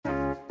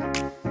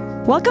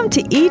Welcome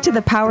to E to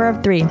the Power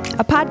of Three,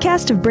 a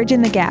podcast of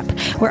Bridging the Gap,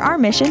 where our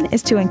mission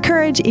is to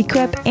encourage,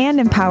 equip, and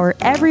empower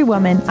every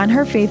woman on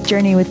her faith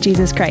journey with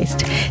Jesus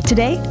Christ.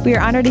 Today, we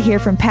are honored to hear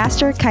from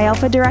Pastor, Chi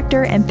Alpha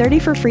Director, and 30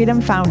 for Freedom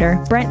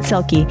founder, Brent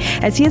Silkey,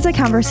 as he has a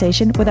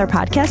conversation with our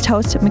podcast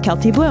host,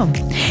 Mykelti Bloom.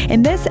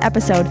 In this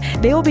episode,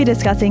 they will be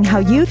discussing how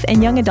youth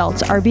and young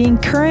adults are being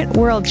current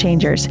world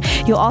changers.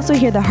 You'll also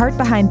hear the heart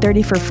behind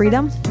 30 for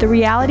Freedom, the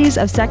realities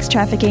of sex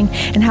trafficking,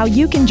 and how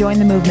you can join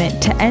the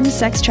movement to end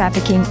sex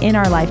trafficking in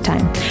our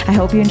lifetime. I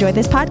hope you enjoyed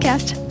this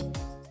podcast.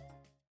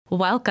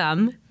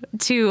 Welcome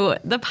to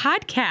the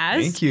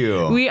podcast. Thank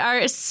you. We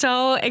are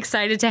so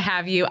excited to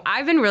have you.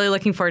 I've been really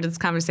looking forward to this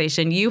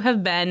conversation. You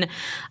have been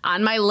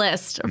on my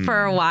list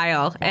for a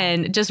while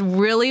and just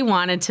really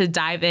wanted to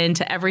dive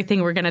into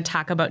everything we're going to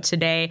talk about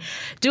today.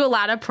 Do a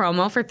lot of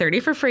promo for 30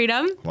 for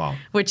Freedom,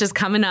 which is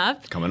coming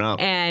up.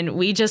 And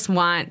we just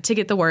want to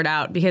get the word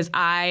out because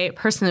I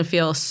personally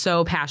feel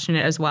so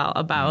passionate as well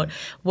about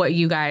what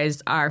you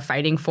guys are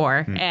fighting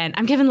for. And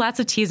I'm giving lots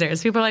of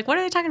teasers. People are like, what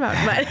are they talking about?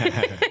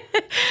 But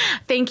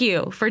thank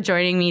you for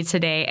joining me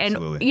today. And,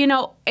 Absolutely. you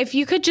know, if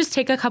you could just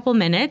take a couple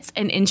minutes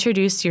and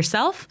introduce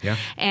yourself. Yeah.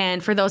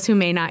 And for those who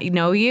may not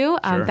know you,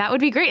 Sure. that would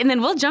be great. And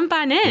then we'll jump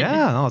on in.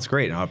 Yeah, no, it's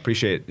great. I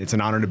appreciate it. It's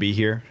an honor to be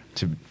here,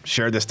 to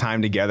share this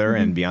time together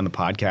and be on the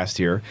podcast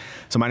here.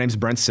 So my name's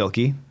Brent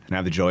Silkey, and I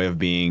have the joy of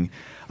being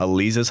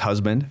Eliza's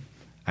husband.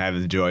 I have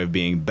the joy of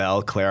being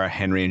Belle, Clara,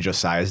 Henry, and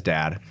Josiah's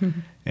dad.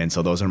 And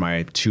so those are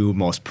my two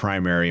most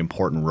primary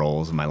important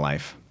roles in my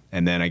life.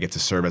 And then I get to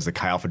serve as the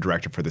Chi Alpha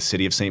Director for the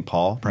City of St.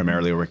 Paul,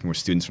 primarily working with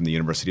students from the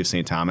University of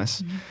St.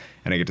 Thomas.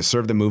 And I get to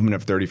serve the movement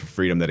of 30 for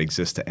Freedom that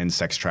exists to end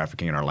sex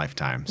trafficking in our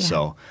lifetime. Yeah.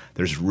 So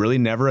there's really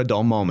never a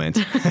dull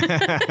moment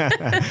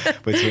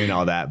between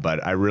all that.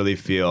 But we really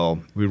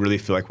feel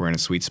like we're in a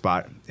sweet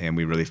spot, and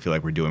we really feel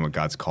like we're doing what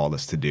God's called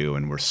us to do.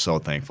 And we're so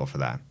thankful for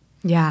that.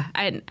 Yeah.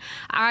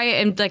 I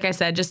am, like I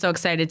said, just so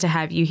excited to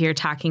have you here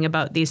talking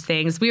about these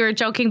things. We were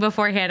joking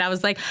beforehand. I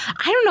was like,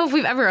 I don't know if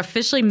we've ever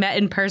officially met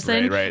in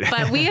person, right.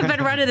 but we have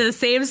been running the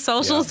same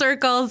social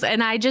circles.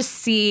 And I just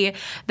see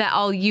that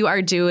all you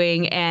are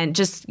doing and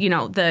just, you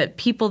know, the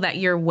people that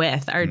you're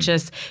with are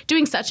just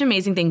doing such an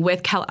amazing thing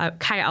with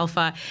Chi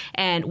Alpha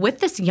and with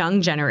this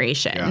young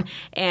generation. Yeah.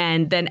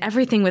 And then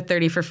everything with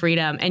 30 for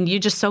Freedom. And you're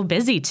just so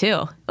busy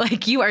too.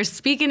 Like you are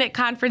speaking at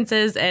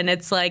conferences and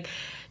it's like,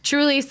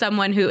 truly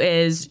someone who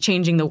is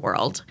changing the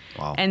world.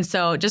 Wow. And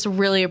so just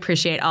really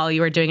appreciate all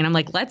you are doing. And I'm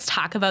like, let's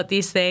talk about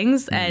these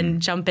things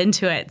and jump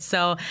into it.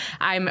 So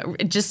I'm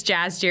just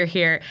jazzed you're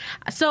here.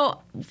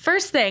 So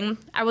first thing,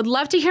 I would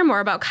love to hear more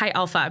about Chi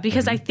Alpha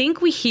because I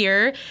think we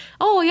hear,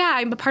 oh yeah,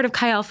 I'm a part of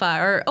Chi Alpha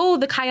or, oh,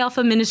 the Chi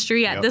Alpha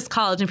ministry at this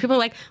college. And people are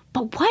like,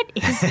 but what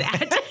is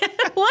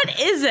that? What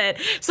is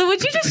it? So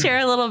would you just share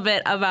a little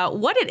bit about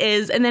what it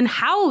is and then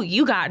how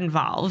you got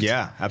involved?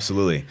 Yeah,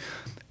 absolutely.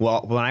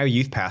 Well, when I was a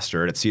youth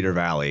pastor at Cedar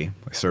Valley,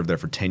 I served there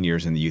for 10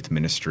 years in the youth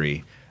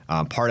ministry,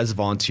 part as a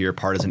volunteer,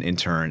 part as an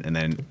intern, and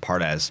then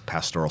part as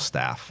pastoral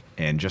staff.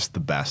 And just the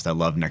best. I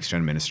love Next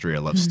Gen ministry. I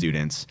love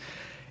students.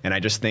 And I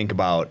just think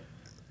about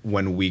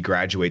when we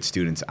graduate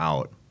students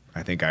out,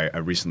 I think I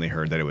recently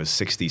heard that it was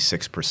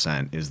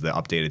 66% is the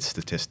updated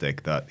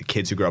statistic. The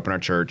kids who grow up in our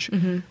church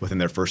within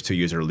their first 2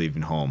 years are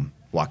leaving home,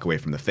 walk away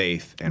from the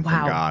faith and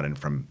from God and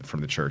from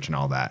the church and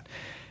all that.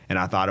 And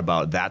I thought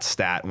about that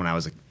stat when I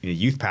was a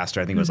youth pastor.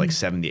 I think it was like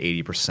 70,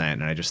 80%.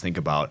 And I just think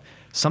about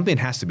something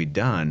has to be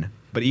done.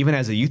 But even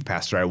as a youth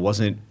pastor,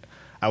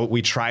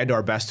 we tried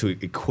our best to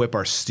equip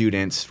our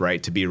students,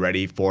 right, to be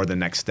ready for the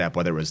next step,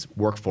 whether it was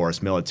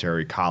workforce,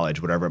 military,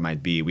 college, whatever it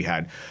might be. We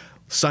had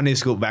Sunday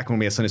school, back when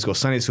we had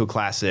Sunday school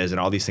classes and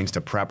all these things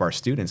to prep our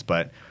students.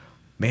 But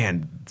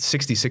man,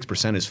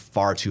 66% is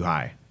far too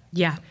high.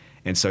 Yeah.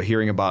 And so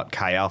hearing about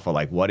Chi Alpha,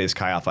 like what is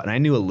Chi Alpha? And I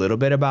knew a little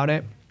bit about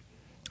it.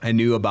 I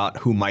knew about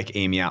who Mike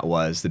Amiot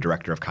was, the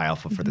director of Chi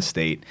Alpha for the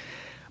state,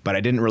 but I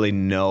didn't really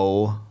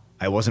know.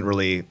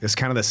 It's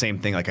kind of the same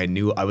thing. Like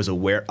I was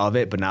aware of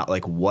it, but not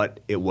like what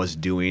it was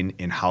doing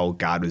and how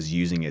God was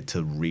using it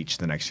to reach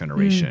the next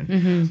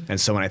generation. And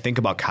so when I think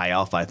about Chi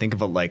Alpha, I think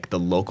of it like the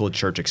local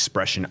church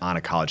expression on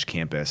a college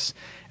campus.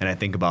 And I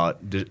think about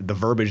the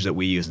verbiage that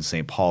we use in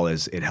St. Paul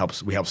is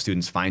we help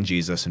students find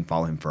Jesus and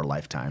follow him for a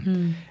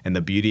lifetime. And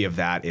the beauty of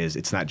that is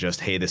it's not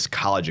just, hey, this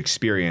college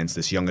experience,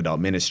 this young adult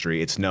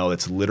ministry. It's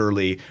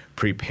literally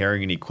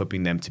preparing and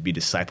equipping them to be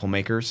disciple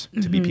makers,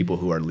 to be people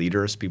who are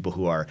leaders, people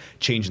who are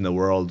changing the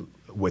world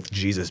with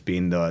Jesus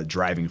being the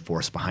driving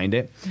force behind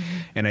it.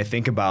 And I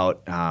think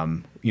about,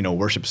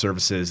 worship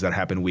services that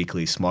happen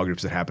weekly, small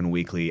groups that happen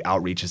weekly,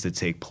 outreaches that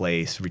take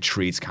place,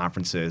 retreats,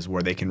 conferences,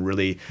 where they can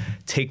really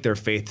take their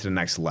faith to the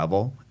next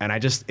level. And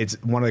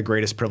it's one of the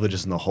greatest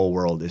privileges in the whole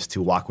world is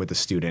to walk with a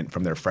student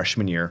from their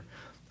freshman year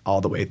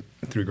all the way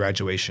through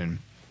graduation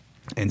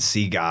and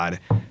see God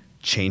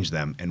change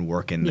them and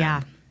work in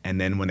them. And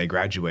then when they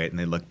graduate and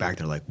they look back,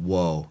 they're like,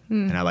 whoa.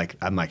 And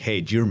I'm like, hey,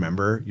 do you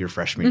remember your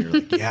freshman year?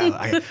 Like, yeah,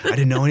 I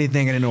didn't know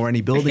anything. I didn't know where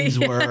any buildings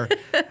were.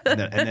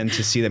 And then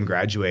to see them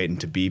graduate and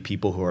to be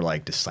people who are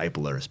like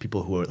disciplers,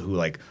 people who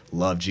like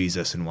love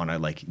Jesus and want to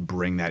like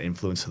bring that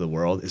influence to the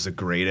world is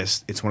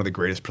it's one of the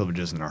greatest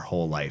privileges in our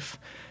whole life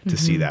to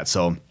see that.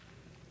 So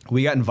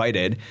we got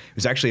invited. It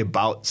was actually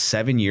about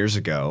 7 years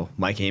ago.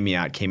 Mike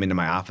Amiot came into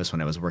my office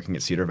when I was working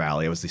at Cedar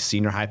Valley. I was the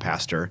senior high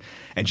pastor.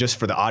 And just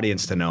for the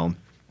audience to know,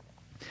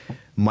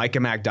 Micah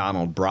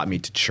MacDonald brought me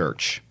to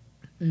church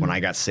when I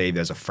got saved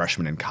as a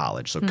freshman in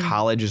college. So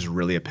college is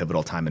really a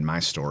pivotal time in my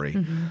story,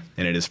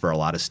 and it is for a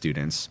lot of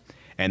students.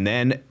 And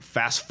then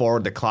fast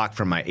forward the clock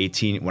from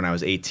when I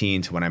was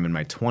 18 to when I'm in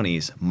my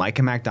 20s,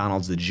 Micah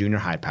MacDonald's the junior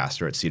high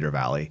pastor at Cedar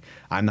Valley.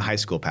 I'm the high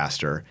school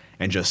pastor,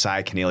 and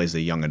Josiah Keneally is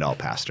the young adult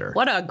pastor.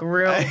 What a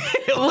group.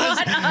 It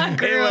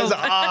was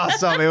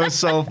awesome. It was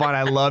so fun.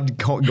 I loved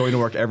going to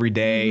work every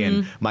day,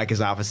 and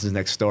Micah's office is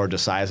next door.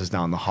 Josiah's is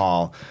down the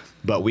hall.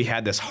 But we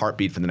had this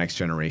heartbeat for the next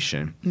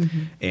generation.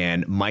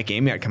 And Mike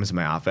Amiot comes to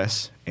my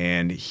office,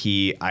 and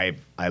I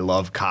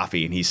love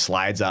coffee, and he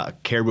slides a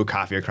Caribou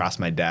coffee across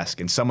my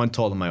desk. And someone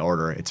told him my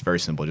order. It's very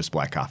simple, just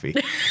black coffee.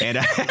 And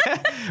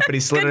but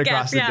he slid it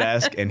across the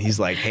desk, and he's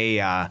like,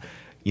 hey,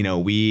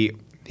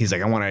 he's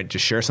like, I want to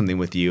just share something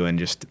with you and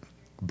just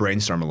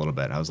brainstorm a little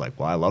bit. I was like,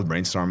 well, I love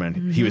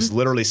brainstorming. He was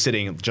literally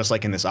sitting just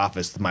like in this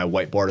office. My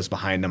whiteboard is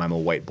behind him. I'm a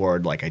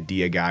whiteboard like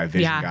idea guy,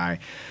 vision guy.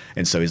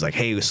 And so he's like,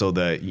 hey, so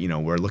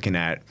we're looking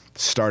at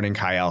starting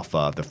Chi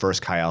Alpha, the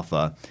first Chi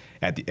Alpha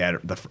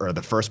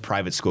the first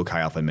private school Chi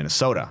Alpha in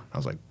Minnesota. I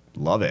was like,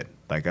 love it.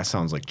 Like that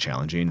sounds like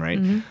challenging, right?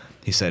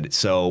 He said,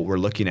 so we're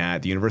looking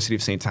at the University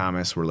of St.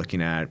 Thomas. We're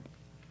looking at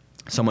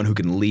someone who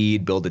can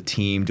lead, build a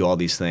team, do all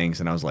these things.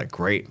 And I was like,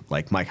 great.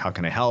 Like, Mike, how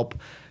can I help?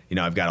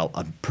 I've got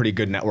a pretty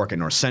good network at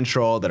North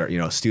Central that are,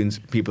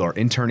 people are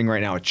interning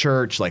right now at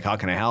church. Like, how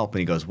can I help? And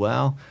he goes,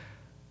 well,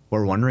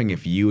 we're wondering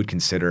if you would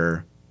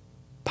consider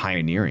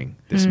pioneering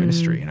this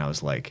ministry. And I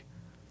was like,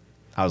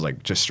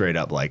 just straight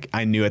up, like,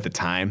 I knew at the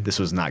time this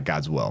was not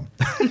God's will.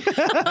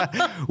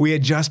 We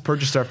had just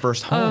purchased our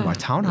first home, a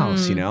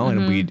townhouse,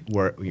 and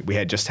we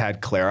had just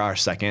had Clara, our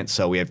second.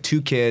 So we have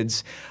 2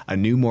 kids, a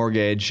new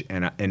mortgage.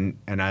 And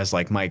I was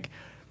like, Mike,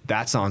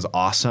 that sounds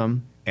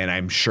awesome. And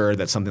I'm sure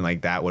that something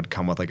like that would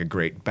come with like a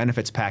great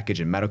benefits package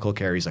and medical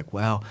care. He's like,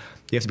 well,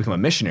 you have to become a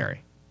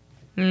missionary.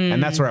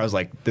 And that's where I was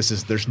like,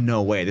 there's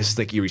no way. This is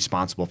like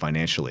irresponsible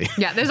financially.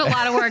 Yeah, there's a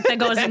lot of work that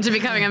goes into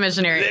becoming a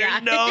missionary.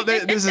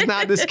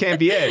 This can't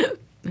be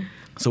it.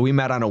 So we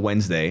met on a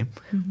Wednesday.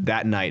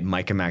 That night,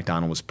 Micah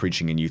MacDonald was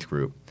preaching in youth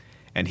group.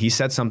 And he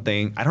said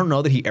something, I don't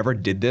know that he ever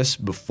did this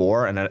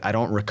before, and I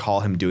don't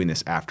recall him doing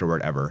this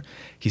afterward ever.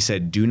 He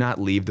said, do not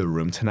leave the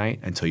room tonight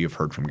until you've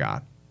heard from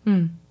God.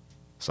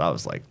 So I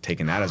was like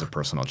taking that as a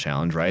personal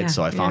challenge, right?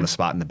 So I found a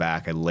spot in the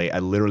back. I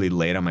literally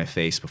laid on my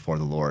face before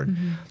the Lord.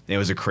 And it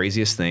was the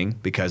craziest thing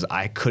because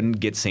I couldn't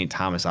get St.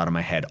 Thomas out of my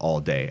head all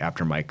day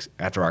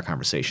after our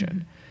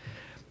conversation.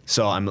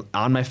 So I'm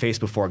on my face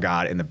before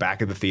God in the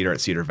back of the theater at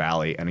Cedar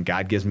Valley, and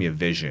God gives me a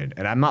vision.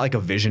 And I'm not like a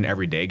vision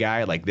everyday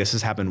guy. Like, this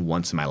has happened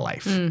once in my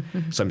life.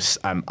 So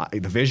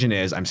the vision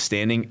is I'm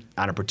standing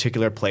on a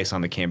particular place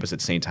on the campus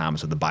at St. Thomas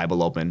with the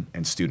Bible open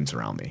and students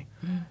around me.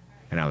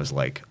 And I was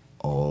like,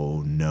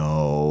 oh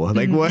no,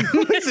 like what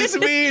does this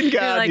mean,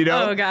 God? You're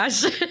like, oh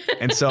gosh.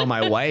 And so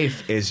my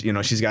wife is,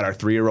 she's got our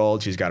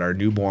 3-year-old, she's got our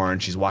newborn,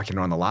 she's walking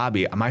around the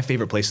lobby. My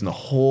favorite place in the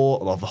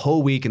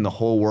whole week in the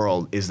whole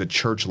world is the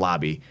church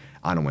lobby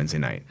on a Wednesday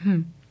night.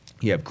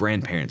 You have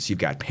grandparents, you've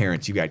got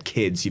parents, you've got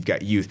kids, you've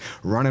got youth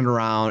running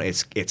around.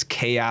 It's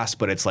chaos,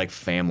 but it's like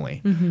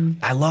family.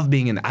 I love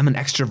being I'm an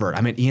extrovert.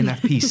 I'm an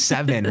ENFP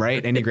 7,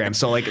 right? Enneagram.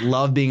 So like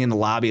love being in the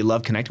lobby,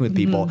 love connecting with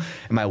people.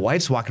 And my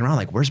wife's walking around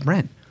like, where's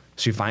Brent?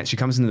 She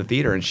comes into the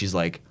theater and she's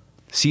like,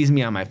 sees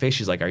me on my face.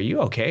 She's like, are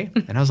you okay?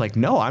 And I was like,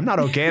 no, I'm not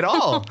okay at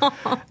all.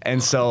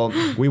 And so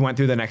we went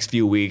through the next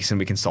few weeks and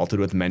we consulted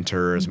with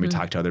mentors and we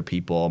talked to other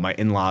people. My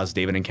in-laws,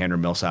 David and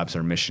Kendra Millsaps,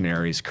 are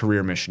missionaries,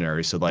 career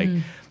missionaries. So like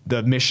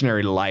the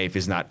missionary life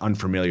is not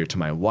unfamiliar to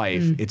my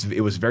wife.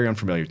 It was very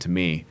unfamiliar to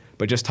me,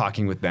 but just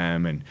talking with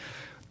them. And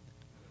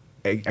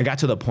I got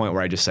to the point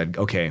where I just said,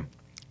 okay,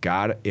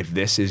 God, if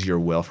this is your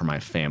will for my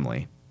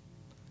family,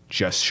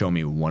 just show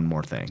me one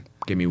more thing.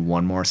 Give me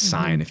one more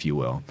sign, if you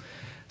will.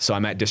 So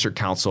I'm at district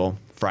council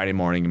Friday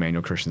morning,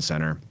 Emmanuel Christian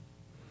Center.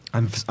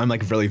 I'm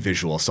like really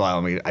visual, so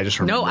I just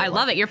remember. No, I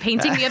love it. You're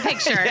painting me a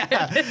picture.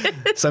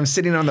 So I'm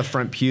sitting on the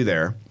front pew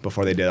there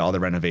before they did all the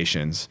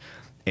renovations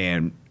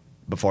and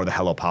before the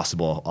Hello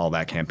Possible, all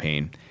that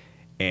campaign.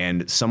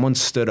 And someone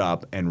stood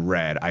up and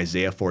read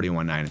Isaiah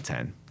 41, 9 and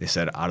 10. They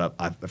said,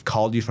 I've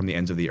called you from the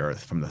ends of the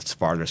earth, from the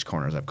farthest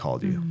corners I've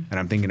called you. And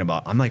I'm thinking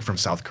about, I'm like from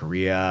South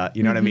Korea,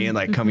 you know what I mean?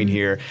 Like coming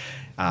here.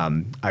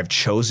 I've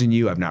chosen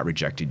you, I've not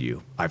rejected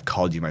you. I've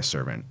called you my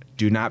servant.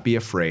 Do not be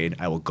afraid.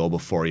 I will go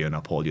before you and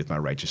uphold you with my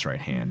righteous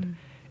right hand.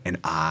 And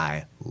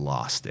I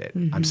lost it.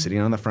 I'm sitting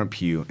on the front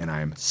pew and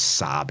I'm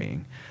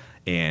sobbing.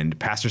 And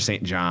Pastor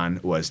St. John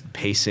was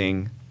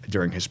pacing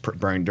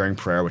during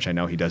prayer, which I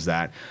know he does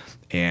that.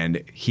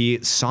 And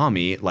he saw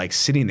me like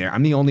sitting there.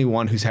 I'm the only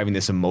one who's having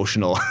this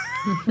emotional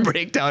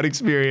breakdown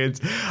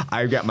experience.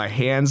 I've got my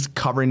hands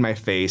covering my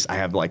face. I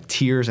have like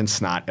tears and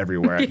snot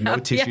everywhere. No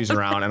tissues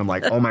around. And I'm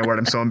like, oh my word,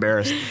 I'm so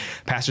embarrassed.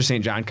 Pastor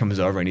St. John comes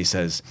over and he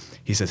says,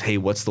 hey,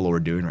 what's the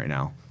Lord doing right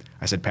now?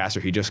 I said, Pastor,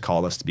 he just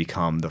called us to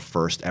become the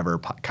first ever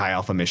Chi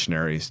Alpha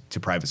missionaries to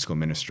private school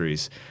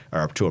ministries,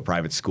 or to a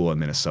private school in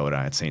Minnesota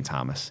at St.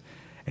 Thomas.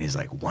 And he's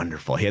like,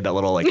 wonderful. He had that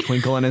little like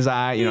twinkle in his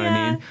eye, you know what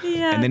I mean?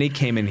 Yeah. And then he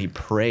came and he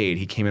prayed.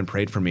 He came and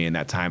prayed for me in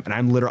that time. And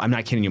I'm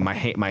not kidding you. My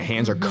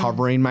hands are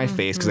covering my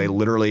face because I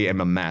literally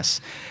am a mess.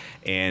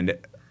 And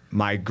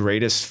my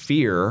greatest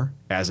fear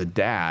as a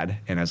dad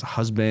and as a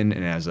husband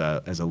and as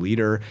a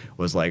leader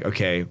was like,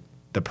 okay,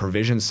 the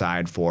provision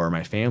side for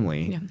my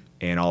family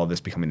and all of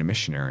this becoming a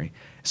missionary.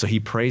 So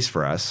he prays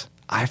for us.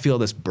 I feel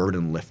this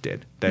burden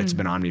lifted that's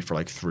been on me for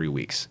like 3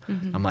 weeks.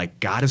 I'm like,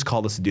 God has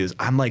called us to do this.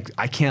 I'm like,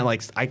 I can't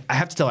like, I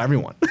have to tell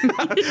everyone.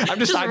 I'm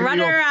just talking run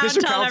to people, around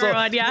district telling council.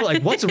 everyone, People are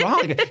like, what's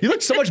wrong? Like, you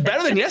look so much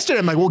better than yesterday.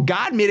 I'm like, well,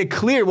 God made it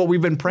clear what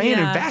we've been praying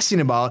and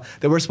fasting about,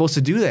 that we're supposed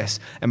to do this.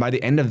 And by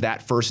the end of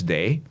that first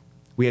day,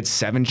 we had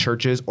 7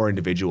 churches or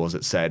individuals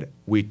that said,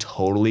 we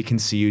totally can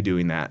see you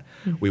doing that.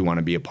 We want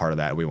to be a part of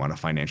that. We want to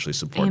financially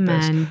support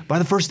this. By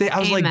the first day, I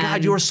was like,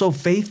 God, you are so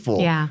faithful.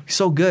 Yeah.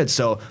 So good.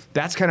 So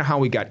that's kind of how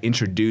we got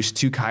introduced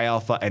to Chi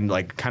Alpha and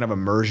like kind of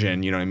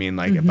immersion, you know what I mean?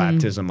 Like a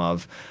baptism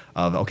of,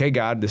 okay,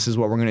 God, this is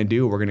what we're going to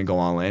do. We're going to go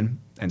all in.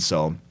 And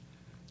so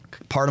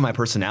part of my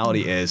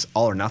personality is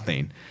all or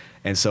nothing.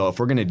 And so if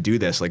we're going to do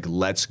this, like,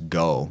 let's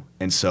go.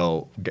 And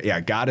so,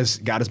 yeah, God has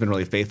been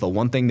really faithful.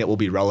 One thing that will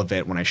be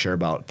relevant when I share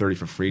about 30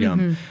 for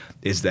Freedom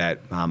is that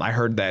I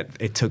heard that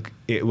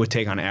it would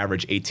take on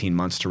average 18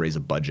 months to raise a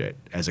budget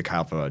as a Chi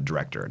Alpha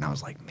director. And I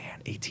was like, man,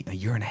 a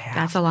year and a half.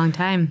 That's a long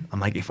time. I'm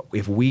like,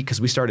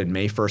 because we started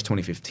May 1st,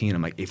 2015,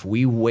 I'm like, if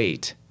we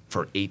wait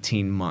for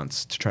 18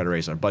 months to try to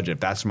raise our budget, if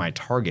that's my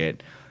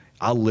target,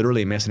 I'll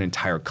literally miss an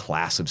entire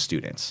class of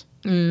students.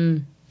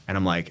 And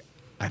I'm like,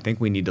 I think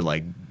we need to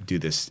like do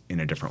this in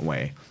a different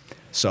way.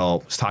 So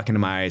I was talking to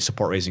my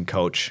support raising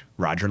coach,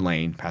 Roger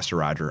Lane, Pastor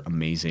Roger,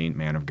 amazing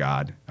man of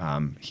God.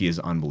 He is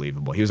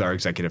unbelievable. He was our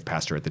executive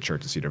pastor at the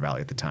church of Cedar Valley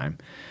at the time.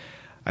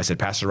 I said,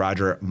 Pastor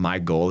Roger, my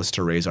goal is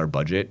to raise our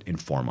budget in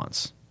 4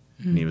 months.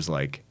 And he was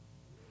like,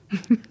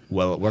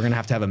 well, we're going to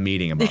have a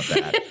meeting about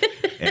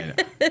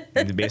that.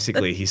 And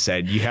basically he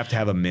said, you have to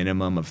have a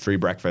minimum of 3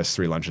 breakfasts,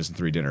 3 lunches, and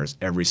 3 dinners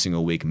every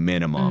single week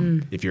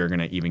minimum if you're going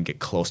to even get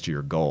close to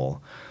your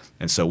goal.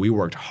 And so we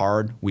worked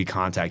hard. We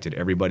contacted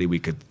everybody we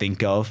could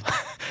think of,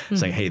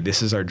 saying, hey,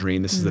 this is our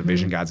dream. This is the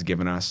vision God's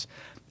given us.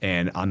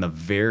 And on the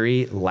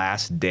very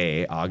last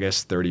day,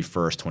 August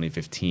 31st,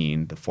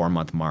 2015, the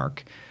 4-month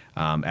mark,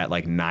 at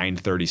like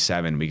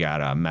 9:37, we got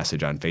a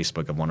message on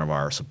Facebook of one of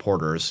our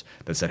supporters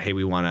that said, hey,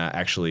 we want to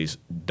actually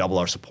double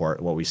our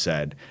support, what we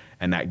said.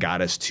 And that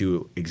got us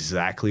to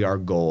exactly our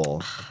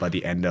goal by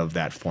the end of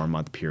that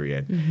 4-month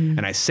period.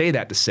 And I say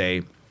that to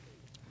say,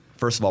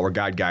 first of all, where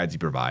God guides, He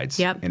provides.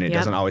 And it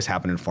doesn't always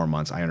happen in 4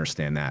 months. I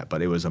understand that.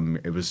 But it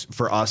was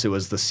for us, it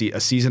was a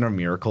season of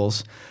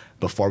miracles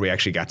before we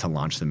actually got to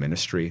launch the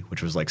ministry,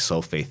 which was like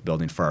so faith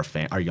building for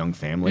our young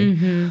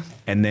family.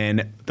 And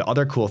then the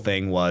other cool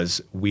thing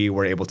was we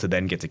were able to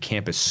then get to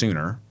campus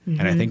sooner.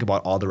 And I think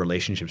about all the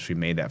relationships we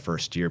made that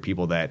first year,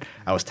 people that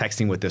I was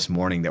texting with this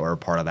morning that were a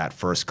part of that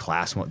first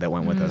class that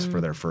went with us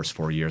for their first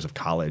 4 years of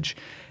college,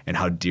 and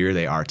how dear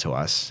they are to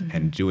us,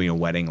 and doing a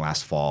wedding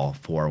last fall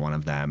for one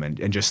of them.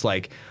 And just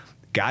like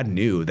God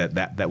knew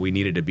that we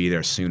needed to be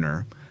there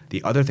sooner.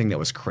 The other thing that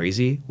was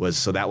crazy was,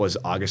 so that was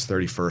August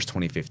 31st,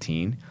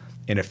 2015.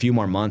 In a few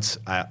more months,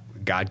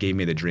 God gave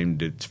me the dream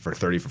for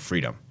 30 for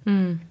Freedom.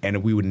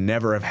 And we would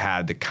never have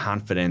had the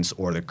confidence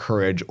or the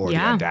courage or the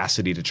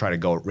audacity to try to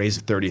go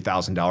raise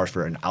 $30,000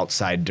 for an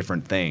outside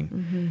different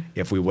thing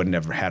if we wouldn't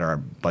have had our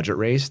budget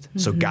raised.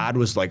 So God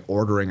was like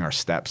ordering our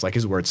steps, like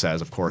His word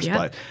says, of course,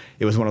 but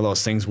it was one of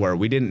those things where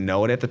we didn't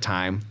know it at the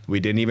time. We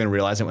didn't even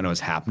realize it when it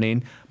was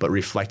happening, but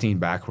reflecting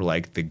back, we're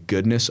like, the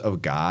goodness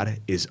of God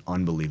is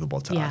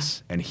unbelievable to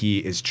us, and He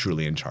is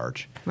truly in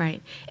charge.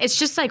 Right. It's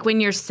just like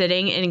when you're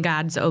sitting in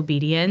God's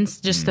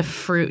obedience, just the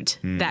fruit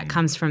that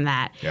comes from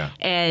that.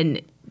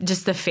 And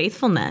just the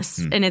faithfulness.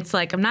 And it's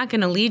like, I'm not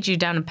going to lead you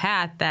down a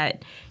path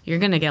that you're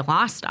going to get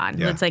lost on.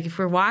 It's like, if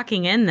we're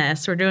walking in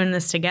this, we're doing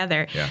this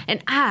together.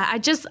 And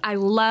I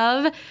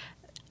love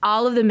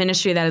all of the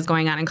ministry that is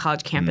going on in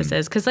college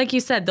campuses. Because like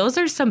you said, those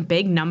are some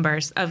big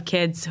numbers of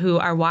kids who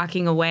are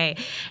walking away.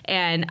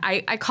 And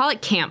I call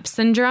it camp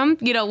syndrome,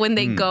 when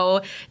they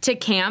go to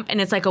camp and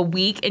it's like a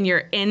week and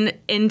you're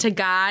into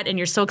God and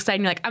you're so excited.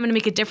 And you're like, I'm going to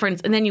make a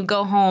difference. And then you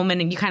go home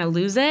and you kind of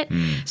lose it.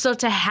 So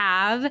to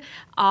have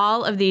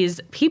all of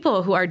these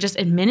people who are just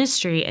in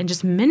ministry and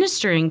just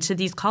ministering to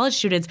these college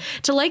students,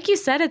 to, like you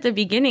said at the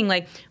beginning,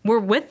 like, we're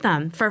with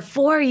them for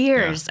 4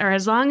 years or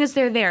as long as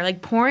they're there,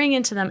 like pouring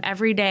into them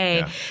every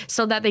day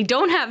so that they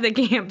don't have the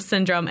camp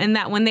syndrome, and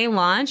that when they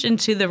launch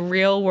into the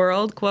real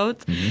world,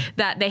 quotes,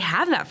 that they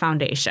have that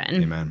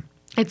foundation. Amen.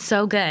 It's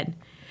so good.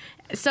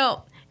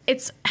 So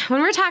it's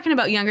when we're talking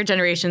about younger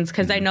generations,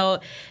 because I know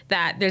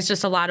that there's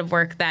just a lot of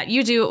work that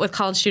you do with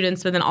college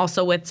students, but then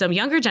also with some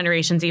younger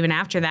generations even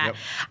after that. Yep.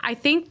 I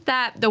think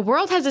that the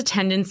world has a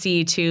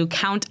tendency to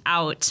count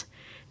out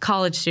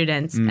college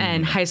students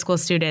and high school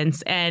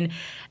students, and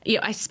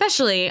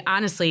especially,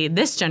 honestly,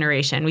 this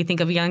generation. We think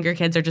of younger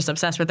kids are just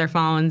obsessed with their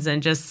phones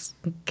and just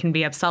can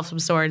be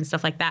self-absorbed and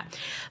stuff like that.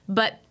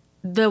 But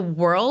the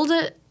world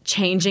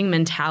changing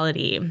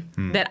mentality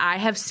that I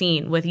have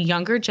seen with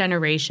younger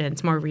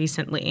generations more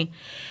recently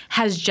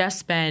has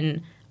just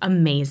been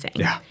amazing.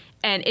 Yeah.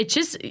 And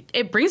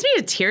it brings me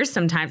to tears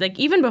sometimes. Like,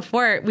 even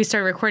before we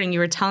started recording, you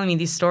were telling me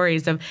these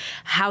stories of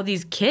how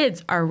these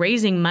kids are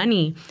raising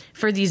money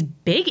for these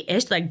big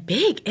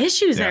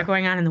issues that are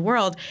going on in the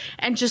world,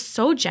 and just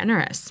so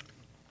generous.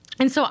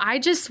 And so I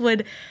just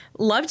would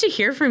love to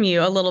hear from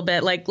you a little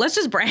bit. Like, let's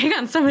just brag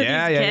on some of these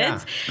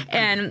kids. Yeah.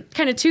 And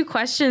kind of 2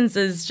 questions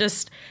is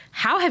just,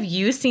 how have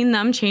you seen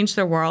them change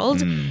their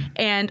world?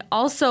 And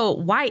also,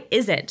 why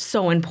is it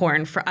so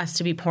important for us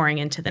to be pouring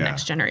into the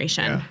next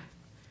generation? Yeah.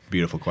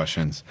 Beautiful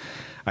questions.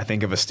 I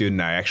think of a student,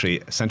 I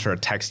actually sent her a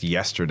text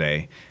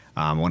yesterday,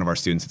 one of our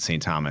students at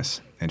St. Thomas,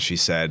 and she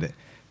said,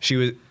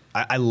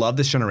 I love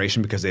this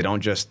generation because they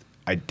don't just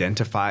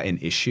identify an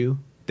issue,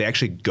 they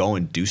actually go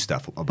and do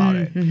stuff about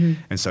it.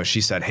 And so she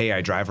said, hey,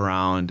 I drive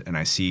around and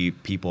I see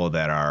people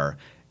that are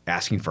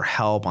asking for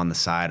help on the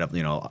side of,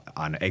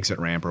 on an exit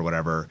ramp or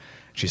whatever.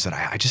 She said,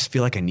 I just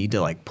feel like I need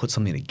to put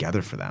something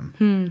together for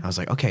them. I was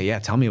like, okay, yeah,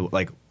 tell me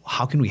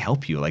how can we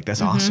help you?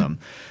 That's awesome.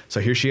 So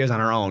here she is on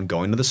her own,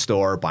 going to the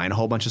store, buying a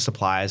whole bunch of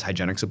supplies,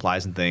 hygienic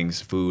supplies and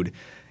things, food,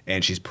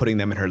 and she's putting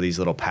them in these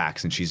little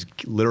packs, and she's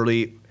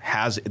literally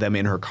has them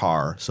in her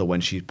car. So when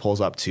she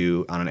pulls up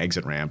on an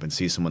exit ramp and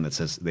sees someone that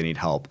says they need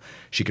help,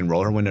 she can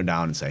roll her window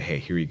down and say, hey,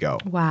 here you go.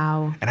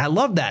 Wow. And I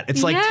love that.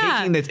 It's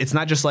taking this, it's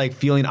not just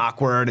feeling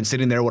awkward and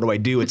sitting there, what do I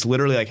do? It's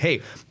literally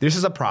hey, this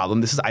is a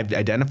problem. I've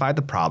identified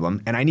the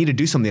problem and I need to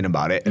do something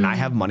about it. And I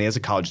have money as a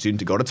college student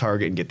to go to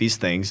Target and get these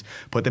things,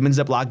 put them in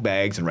Ziploc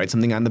bags and write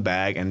something on the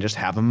bag and just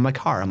have them in my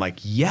car. I'm like,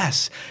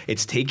 yes,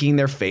 it's taking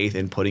their faith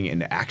and putting it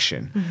into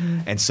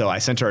action. And so I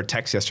sent her a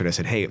text yesterday. I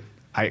said, hey,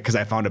 because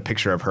I found a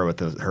picture of her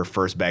with her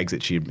first bags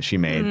that she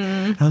made.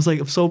 And I was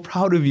like, I'm so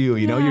proud of you.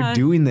 You're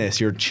doing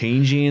this. You're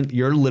changing.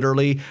 Your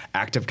literally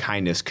act of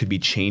kindness could be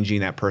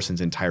changing that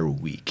person's entire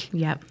week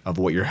of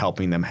what you're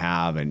helping them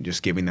have, and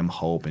just giving them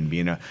hope and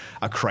being a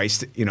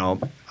Christ,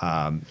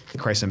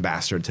 Christ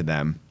ambassador to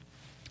them.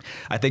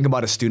 I think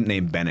about a student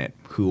named Bennett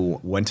who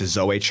went to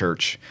Zoe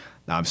Church,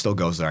 still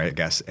goes there, I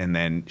guess, and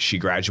then she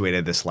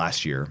graduated this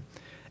last year,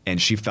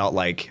 and she felt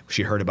like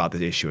she heard about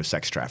the issue of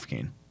sex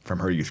trafficking from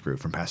her youth group,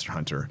 from Pastor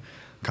Hunter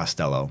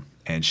Costello.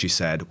 And she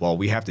said, well,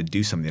 we have to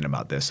do something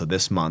about this. So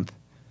this month,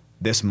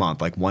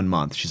 1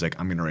 month, she's like,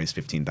 I'm going to raise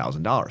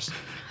 $15,000.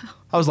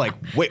 I was like,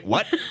 wait,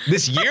 what?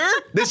 This year?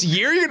 This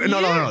year?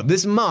 No.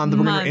 This month,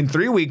 in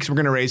 3 weeks, we're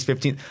going to raise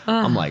 15.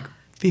 I'm like,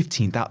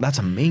 15,000? That's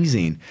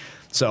amazing.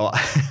 So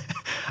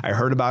I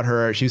heard about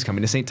her. She was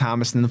coming to St.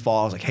 Thomas in the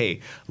fall. I was like,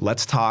 hey,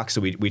 let's talk.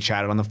 So we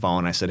chatted on the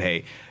phone. I said,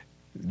 hey,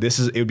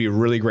 it would be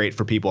really great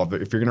for people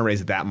if you're going to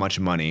raise that much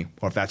money,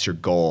 or if that's your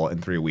goal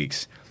in 3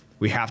 weeks.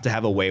 We have to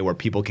have a way where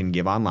people can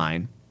give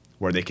online,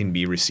 where they can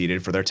be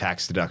receipted for their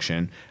tax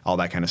deduction, all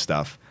that kind of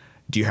stuff.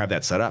 Do you have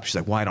that set up? She's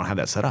like, well, I don't have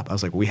that set up. I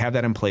was like, we have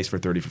that in place for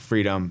 30 for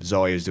Freedom.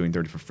 Zoe is doing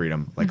 30 for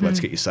Freedom. Let's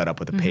get you set up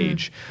with a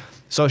page.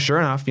 So sure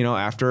enough,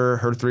 after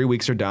her 3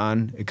 weeks are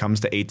done, it comes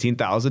to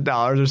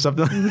 $18,000 or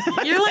something.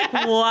 You're like,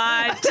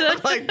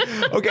 what?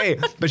 Like, okay.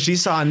 But she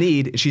saw a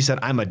need. She said,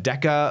 I'm a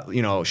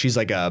DECA, she's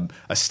like a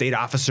state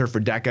officer for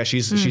DECA.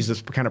 She's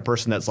this kind of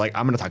person that's like,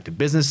 I'm going to talk to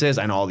businesses.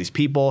 I know all these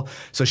people.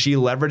 So she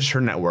leveraged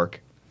her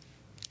network.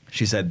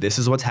 She said, this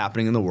is what's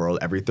happening in the world.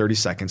 Every 30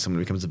 seconds, someone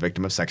becomes a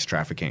victim of sex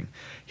trafficking.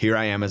 Here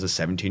I am as a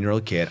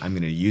 17-year-old kid. I'm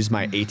going to use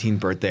my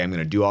 18th birthday. I'm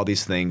going to do all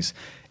these things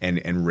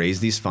and raise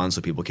these funds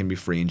so people can be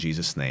free in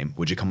Jesus' name.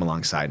 Would you come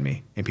alongside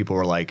me? And people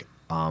were like,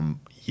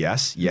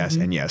 yes,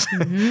 and yes.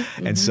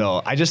 And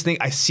so I just think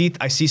I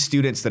see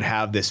students that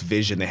have this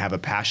vision. They have a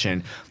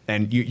passion.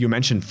 And you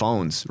mentioned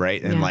phones,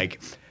 right? And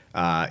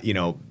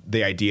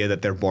the idea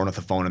that they're born with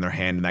a phone in their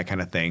hand and that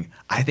kind of thing.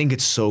 I think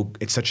it's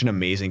such an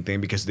amazing thing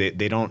because they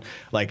don't,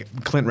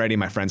 like Clint Reddy,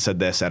 my friend, said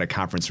this at a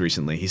conference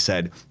recently. He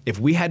said, if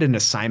we had an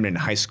assignment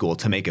in high school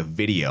to make a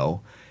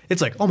video,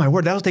 it's like, oh my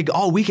word, that'll take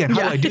all weekend.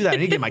 How do I do that? I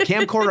need to get my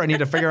camcorder. I need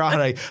to figure out how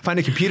to find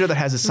a computer that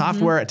has the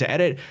software to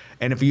edit.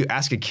 And if you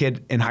ask a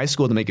kid in high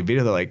school to make a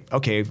video, they're like,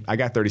 okay, I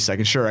got 30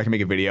 seconds. Sure, I can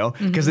make a video.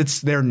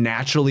 Because they're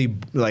naturally,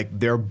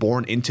 they're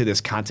born into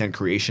this content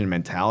creation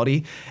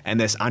mentality and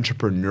this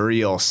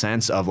entrepreneurial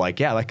sense of I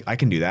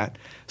can do that.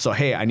 So,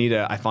 hey,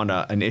 I found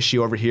an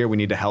issue over here. We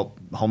need to help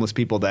homeless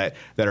people that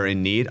are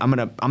in need. I'm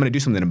gonna do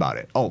something about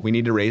it. Oh, we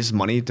need to raise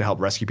money to help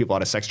rescue people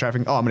out of sex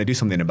trafficking. Oh, I'm gonna do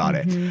something about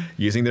it.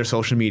 Using their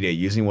social media,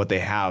 using what they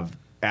have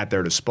at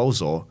their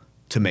disposal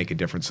to make a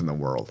difference in the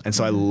world. And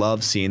so I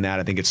love seeing that.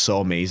 I think it's so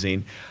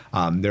amazing.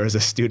 There was a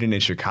student in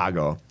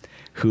Chicago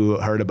who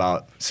heard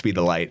about Speed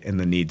the Light and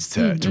the needs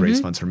to raise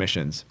funds for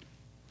missions.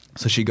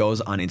 So she goes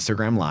on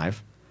Instagram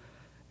Live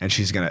And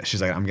she's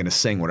like, I'm gonna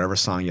sing whatever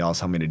song y'all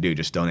tell me to do.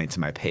 Just donate to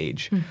my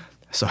page.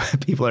 So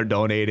people are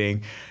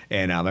donating,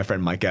 and my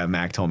friend Micah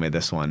Mack told me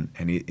this one,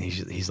 and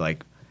he's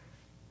like,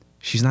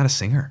 she's not a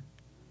singer,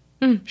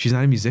 she's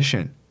not a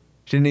musician,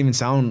 she didn't even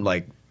sound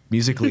like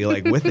musically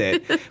like with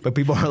it, but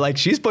people are like,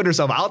 she's put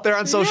herself out there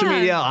on social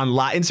media, on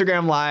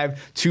Instagram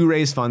Live to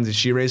raise funds, and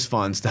she raised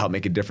funds to help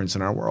make a difference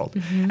in our world.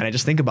 And I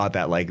just think about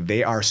that, like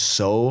they are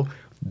so.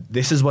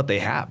 This is what they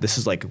have. This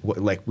is like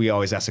we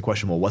always ask the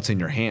question, well, what's in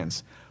your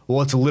hands?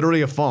 Well, it's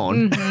literally a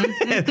phone,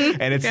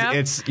 and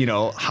it's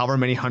however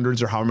many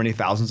hundreds or however many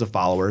thousands of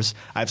followers.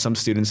 I have some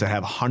students that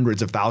have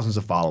hundreds of thousands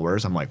of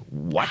followers. I'm like,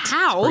 what?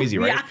 How? It's crazy,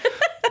 right? Yeah.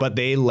 But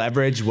they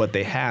leverage what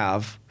they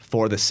have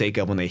for the sake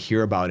of when they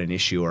hear about an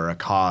issue or a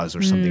cause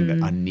or something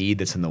a need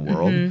that's in the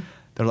world.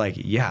 They're like,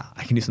 yeah,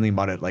 I can do something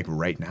about it like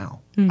right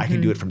now. I can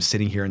do it from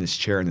sitting here in this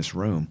chair in this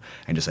room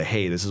and just say,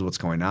 hey, this is what's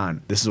going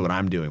on. This is what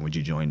I'm doing. Would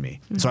you join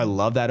me? So I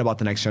love that about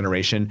the next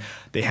generation.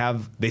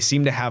 They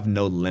seem to have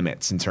no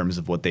limits in terms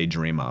of what they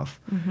dream of.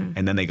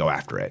 And then they go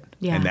after it.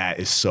 Yeah. And that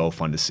is so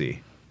fun to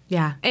see.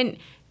 Yeah. And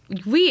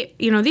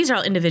these are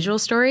all individual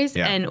stories,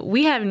 and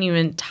we haven't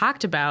even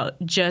talked about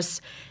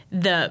just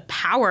the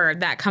power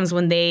that comes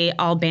when they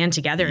all band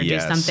together and do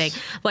something.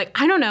 Like,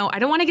 I don't know, I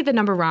don't want to get the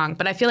number wrong,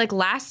 but I feel like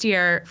last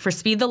year for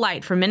Speed the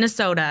Light for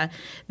Minnesota,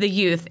 the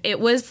youth, it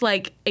was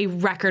like a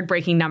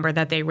record-breaking number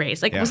that they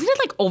raised. Like, wasn't it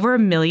like over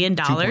 $1 million?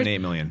 $2.8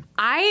 million.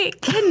 I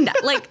can,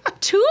 like,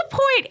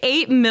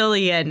 $2.8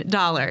 million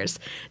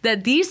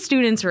that these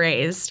students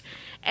raised,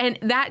 and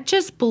that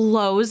just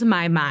blows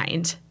my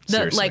mind.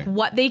 Like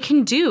what they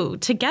can do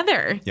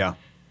together. Yeah.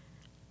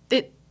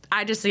 It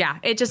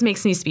just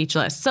makes me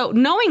speechless. So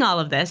knowing all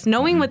of this,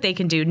 knowing what they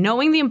can do,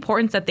 knowing the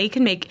importance that they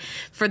can make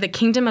for the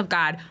kingdom of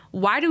God,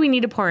 why do we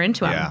need to pour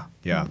into them?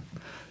 Yeah.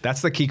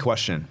 That's the key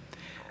question.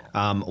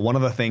 One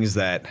of the things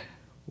that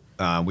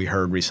we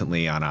heard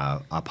recently on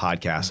a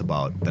podcast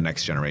about the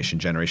next generation,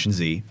 Generation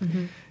Z,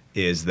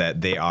 is that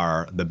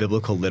the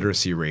biblical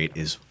literacy rate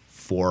is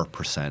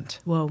 4%.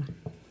 Whoa.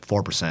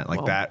 4%.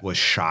 Like, that was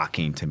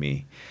shocking to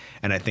me.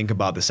 And I think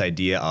about this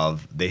idea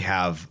of they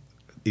have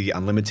the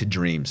unlimited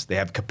dreams. They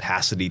have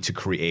capacity to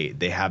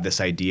create. They have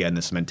this idea and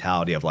this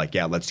mentality of like,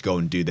 yeah, let's go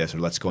and do this or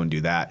let's go and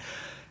do that.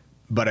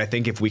 But I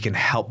think if we can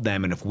help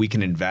them and if we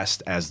can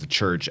invest as the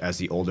church, as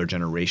the older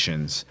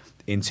generations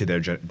into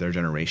their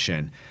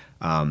generation,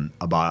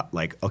 about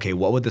like, okay,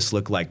 what would this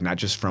look like, not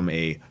just from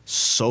a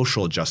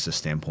social justice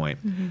standpoint,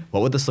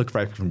 what would this look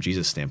like from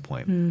Jesus'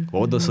 standpoint?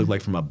 What would this look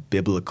like from a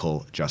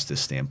biblical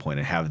justice standpoint,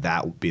 and have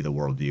that be the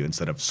worldview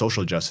instead of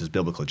social justice,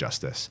 biblical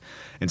justice,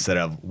 instead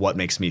of what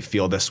makes me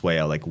feel this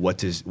way, like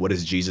what is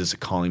Jesus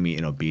calling me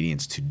in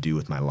obedience to do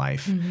with my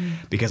life?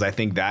 Because I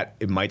think that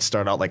it might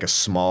start out like a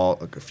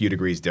few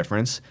degrees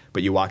difference,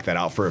 but you walk that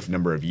out for a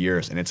number of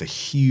years and it's a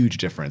huge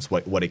difference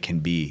what it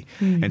can be.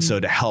 And so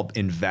to help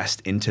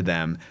invest into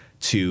them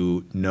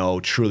to know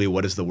truly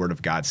what does the Word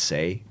of God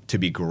say, to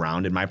be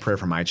grounded. My prayer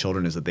for my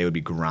children is that they would be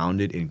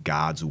grounded in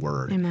God's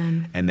Word.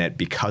 Amen. And that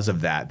because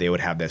of that, they would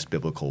have this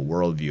biblical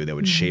worldview that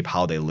would shape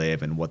how they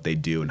live and what they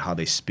do and how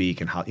they speak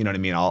and how, you know what I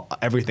mean,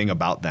 everything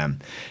about them.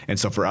 And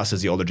so for us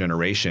as the older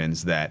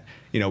generations that,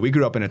 we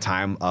grew up in a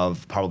time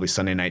of probably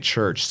Sunday night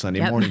church,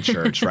 Sunday morning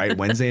church, right?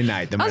 Wednesday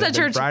night. I was at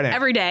church Friday.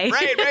 every day.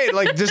 Right.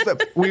 Like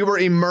we were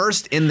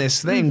immersed in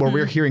this thing where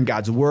we're hearing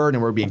God's Word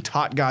and we're being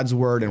taught God's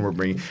Word and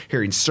we're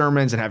hearing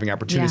sermons and having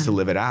opportunities to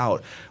live it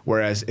out.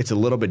 Whereas it's a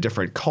little bit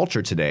different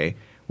culture today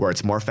where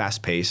it's more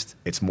fast-paced,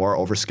 it's more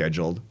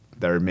overscheduled.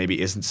 There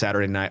maybe isn't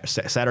Saturday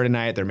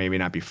night, there maybe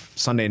not be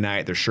Sunday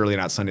night, there's surely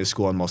not Sunday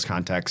school in most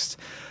contexts.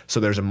 So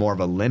there's more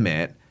of a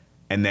limit,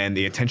 and then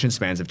the attention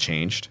spans have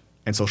changed,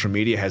 and social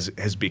media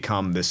has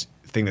become this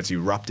thing that's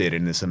erupted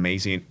in this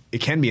amazing,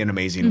 it can be an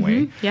amazing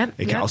way.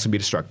 It can also be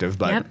destructive,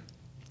 but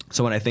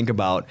so when I think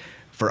about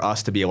for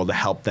us to be able to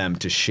help them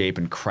to shape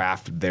and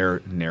craft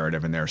their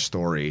narrative and their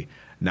story,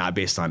 not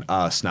based on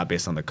us, not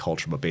based on the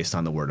culture, but based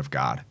on the Word of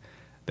God,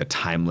 the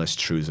timeless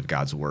truths of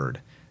God's Word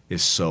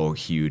is so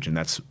huge. And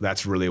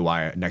that's really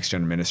why Next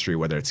Gen Ministry,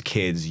 whether it's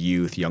kids,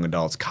 youth, young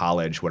adults,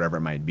 college, whatever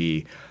it might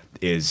be,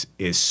 is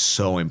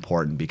so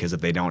important, because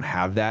if they don't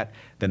have that,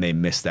 then they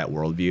miss that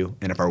worldview.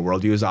 And if our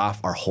worldview is off,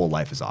 our whole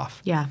life is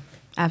off. Yeah.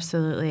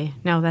 Absolutely.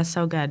 No, that's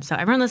so good. So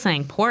everyone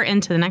listening, pour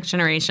into the next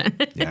generation.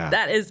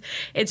 Yeah.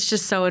 It's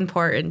just so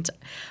important.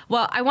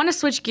 Well, I want to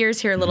switch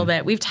gears here a little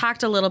bit. We've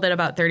talked a little bit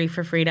about 30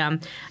 for Freedom,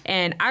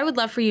 and I would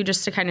love for you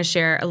just to kind of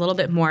share a little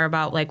bit more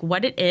about like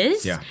what it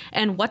is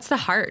and what's the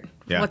heart.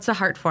 Yeah. What's the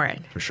heart for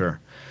it? For sure.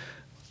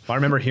 Well, I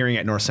remember hearing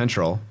at North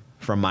Central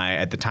from my,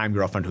 at the time,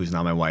 girlfriend, who's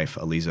now my wife,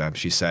 Aliza.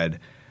 She said,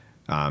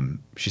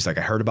 she's like,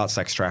 I heard about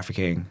sex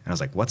trafficking. And I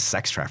was like, what's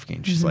sex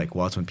trafficking? She's like,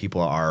 well, it's when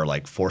people are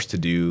like forced to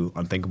do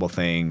unthinkable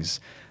things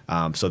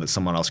so that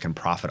someone else can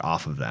profit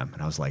off of them.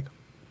 And I was like,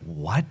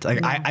 what?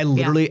 Like, I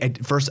literally,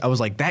 at first I was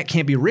like, that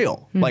can't be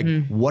real. Like,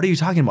 what are you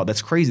talking about?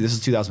 That's crazy. This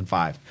is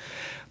 2005.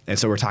 And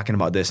so we're talking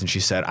about this. And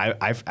she said,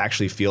 I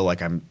actually feel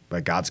like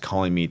God's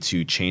calling me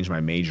to change my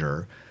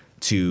major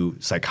to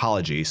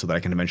psychology so that I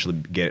can eventually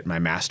get my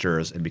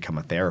master's and become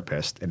a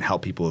therapist and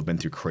help people who've been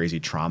through crazy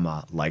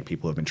trauma, like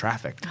people who've been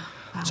trafficked.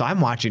 Wow. So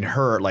I'm watching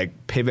her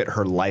like pivot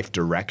her life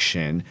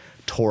direction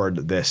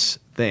toward this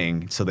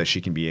thing so that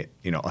she can be,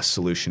 a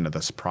solution to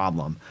this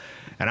problem.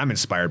 And I'm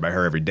inspired by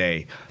her every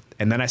day.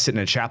 And then I sit in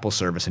a chapel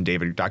service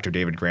and Dr.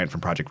 David Grant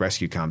from Project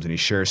Rescue comes and he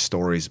shares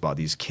stories about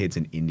these kids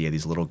in India,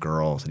 these little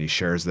girls, and he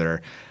shares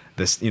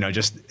just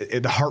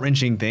the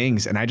heart-wrenching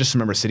things. And I just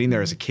remember sitting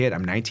there as a kid.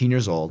 I'm 19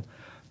 years old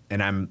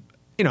and I'm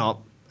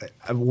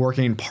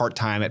working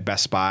part-time at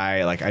Best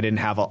Buy. Like I didn't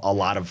have a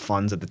lot of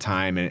funds at the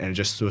time and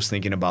just was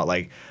thinking about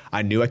like,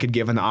 I knew I could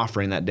give an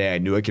offering that day. I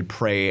knew I could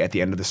pray at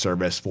the end of the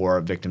service for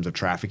victims of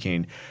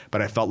trafficking,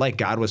 but I felt like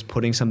God was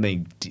putting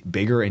something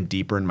bigger and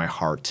deeper in my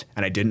heart.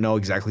 And I didn't know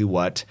exactly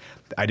what.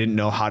 I didn't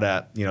know how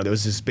to, there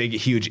was this big,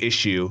 huge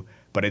issue,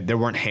 but there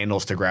weren't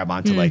handles to grab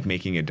onto like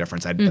making a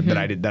difference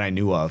that I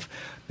knew of.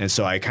 And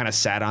so I kind of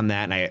sat on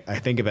that and I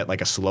think of it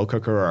like a slow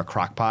cooker or a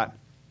crock pot.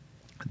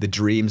 The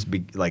dreams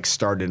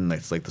started in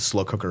like the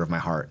slow cooker of my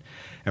heart.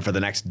 And for the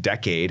next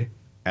decade,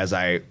 as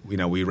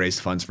we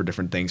raised funds for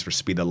different things for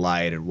Speed the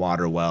Light and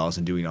water wells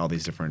and doing all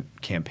these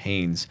different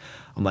campaigns,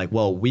 I'm like,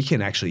 well, we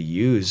can actually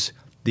use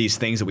these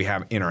things that we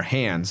have in our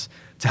hands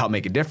to help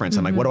make a difference.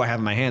 I'm like, what do I have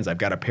in my hands? I've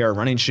got a pair of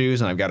running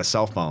shoes and I've got a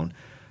cell phone.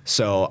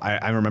 So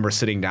I remember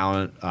sitting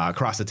down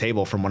across the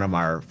table from one of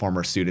our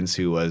former students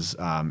who was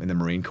in the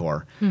Marine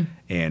Corps.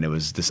 And it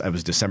was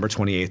December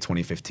 28th,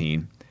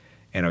 2015.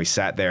 And we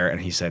sat there and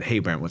he said, hey,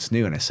 Brent, what's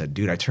new? And I said,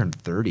 dude, I turned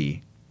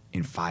 30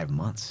 in 5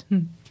 months.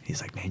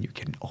 He's like, man, you're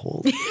getting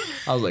old.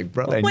 I was like,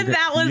 bro. When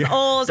that was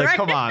old, right? Like,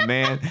 come on,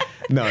 man.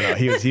 No,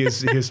 he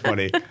was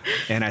funny.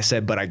 And I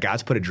said, but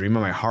God's put a dream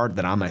in my heart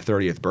that on my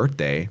 30th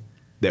birthday,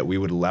 that we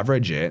would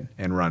leverage it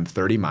and run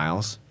 30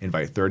 miles,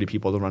 invite 30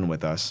 people to run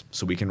with us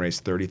so we can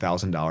raise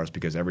 $30,000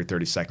 because every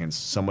 30 seconds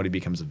somebody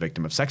becomes a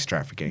victim of sex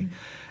trafficking.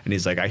 And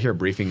he's like, I hear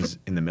briefings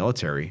in the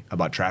military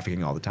about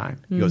trafficking all the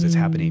time. He goes, it's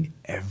happening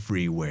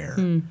everywhere.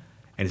 And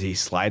he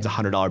slides a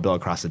 $100 bill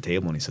across the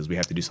table and he says, we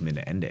have to do something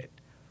to end it.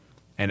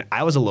 And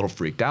I was a little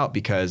freaked out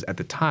because at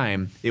the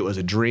time it was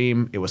a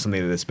dream. It was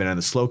something that's been in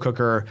the slow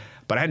cooker,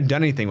 but I hadn't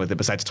done anything with it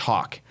besides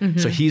talk.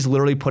 So he's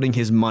literally putting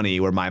his money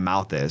where my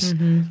mouth is.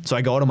 So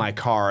I go to my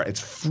car. It's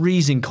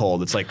freezing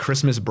cold. It's like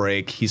Christmas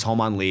break. He's home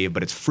on leave,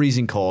 but it's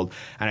freezing cold.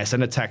 And I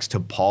send a text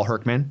to Paul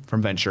Herkman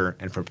from Venture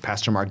and for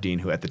Pastor Mark Dean,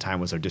 who at the time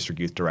was our district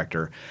youth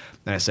director.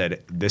 And I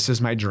said, this is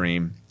my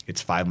dream.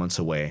 It's 5 months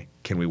away.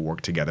 Can we work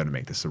together to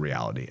make this a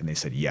reality? And they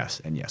said yes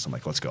and yes. I'm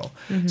like, let's go.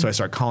 So I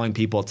start calling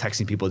people,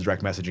 texting people,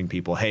 direct messaging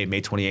people. Hey,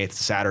 May 28th,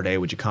 Saturday,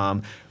 would you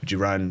come? Would you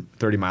run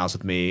 30 miles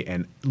with me?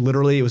 And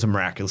literally it was a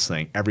miraculous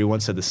thing. Everyone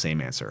said the same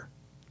answer.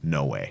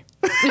 No way.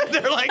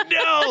 They're like,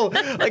 no.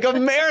 Like a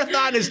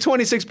marathon is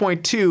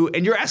 26.2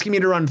 and you're asking me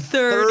to run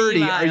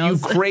 30. Are you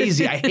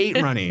crazy? I hate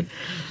running.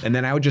 And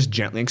then I would just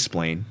gently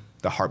explain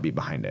the heartbeat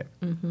behind it.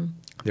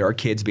 There are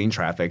kids being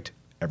trafficked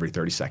every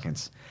 30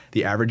 seconds.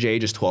 The average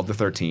age is 12 to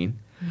 13.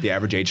 The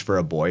average age for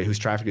a boy who's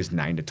trafficked is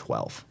 9 to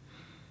 12.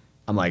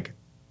 I'm like,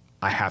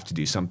 I have to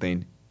do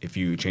something. If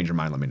you change your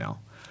mind, let me know.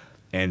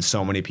 And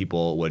so many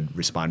people would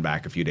respond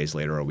back a few days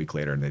later or a week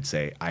later and they'd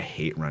say, I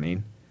hate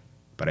running,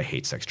 but I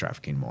hate sex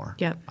trafficking more.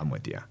 Yep. I'm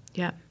with you.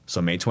 Yep.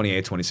 So May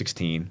 28,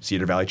 2016,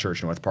 Cedar Valley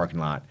Church North parking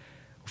lot,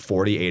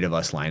 48 of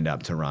us lined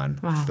up to run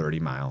 30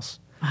 miles.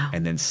 Wow.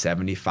 And then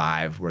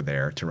 75 were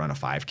there to run a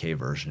 5K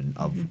version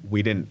of,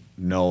 we didn't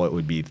know it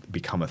would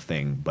become a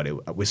thing, but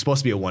it was supposed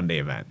to be a one-day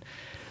event.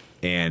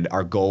 And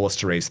our goal was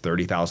to raise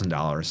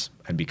 $30,000.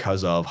 And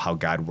because of how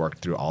God worked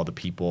through all the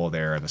people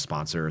there and the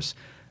sponsors,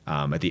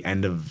 at the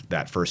end of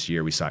that first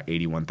year, we saw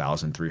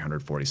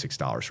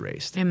 $81,346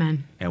 raised.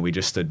 Amen. And we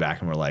just stood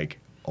back and were like,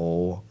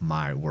 oh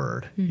my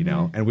word, you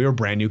know? And we were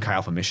brand new Chi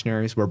Alpha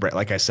missionaries.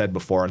 Like I said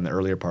before in the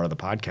earlier part of the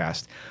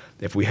podcast,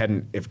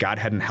 if God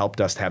hadn't helped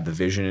us to have the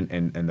vision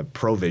and the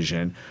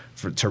provision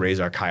to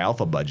raise our Chi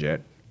Alpha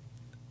budget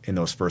in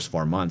those first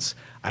 4 months,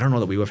 I don't know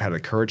that we would have had the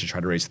courage to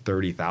try to raise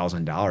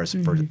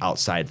 $30,000 for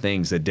outside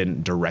things that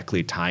didn't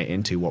directly tie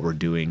into what we're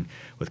doing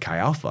with Chi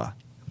Alpha.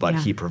 But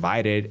he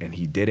provided and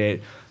he did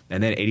it.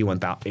 And then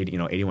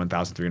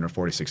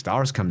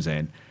 $81,346 comes in.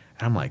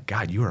 And I'm like,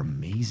 God, you are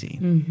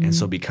amazing. And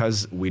so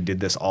because we did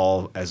this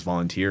all as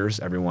volunteers,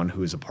 everyone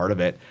who is a part of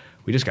it,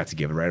 we just got to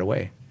give it right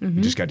away.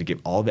 We just got to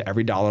give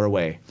every dollar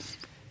away.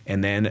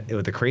 And then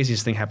the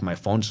craziest thing happened, my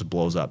phone just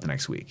blows up the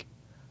next week.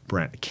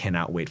 Brent,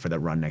 cannot wait for that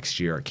run next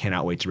year. I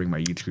cannot wait to bring my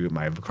youth group,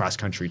 my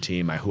cross-country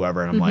team, my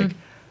whoever. And I'm like,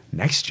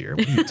 next year?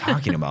 What are you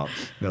talking about?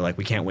 And they're like,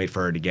 we can't wait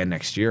for it again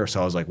next year.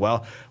 So I was like,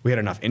 well, we had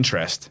enough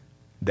interest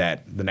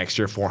that the next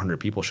year 400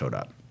 people showed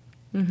up.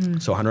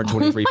 So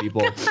 123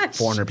 people,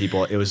 400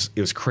 people. It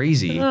was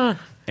crazy. And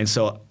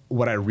so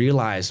what I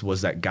realized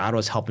was that God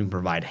was helping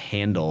provide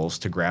handles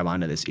to grab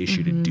onto this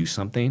issue to do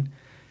something.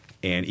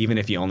 And even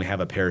if you only have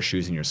a pair of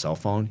shoes in your cell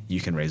phone, you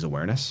can raise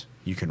awareness.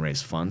 You can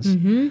raise funds.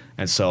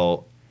 And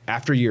so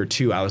after year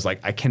 2, I was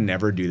like, I can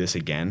never do this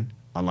again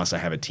unless I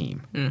have a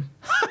team. I'm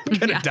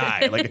going to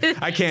die. Like,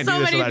 I can't So do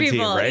this many without a team,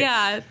 people, right?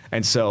 yeah.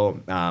 And so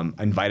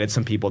invited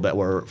some people that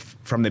were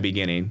from the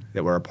beginning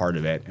that were a part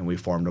of it, and we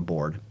formed a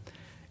board.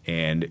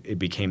 And it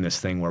became this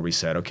thing where we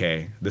said,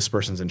 okay, this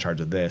person's in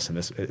charge of this, and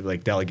this,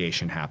 like,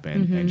 delegation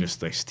happened, and just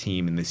this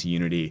team and this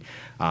unity.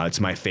 It's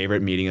my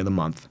favorite meeting of the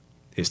month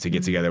is to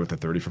get together with the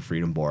 30 for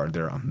Freedom board.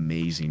 They're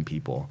amazing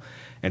people.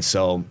 And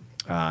so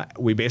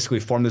we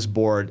basically formed this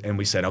board, and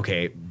we said,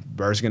 okay,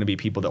 there's going to be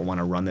people that want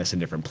to run this in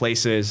different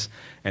places.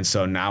 And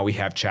so now we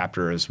have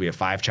chapters. We have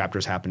 5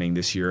 chapters happening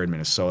this year in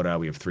Minnesota.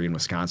 We have 3 in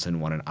Wisconsin,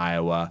 1 in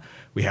Iowa.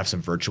 We have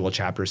some virtual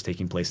chapters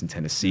taking place in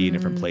Tennessee,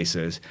 different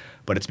places.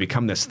 But it's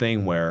become this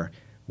thing where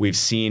we've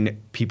seen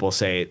people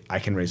say, I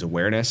can raise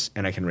awareness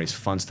and I can raise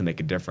funds to make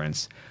a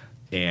difference.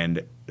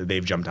 And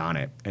they've jumped on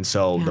it. And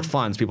so the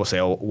funds, people say,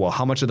 oh, well,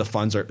 how much of the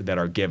funds that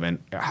are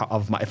given,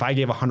 if I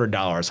gave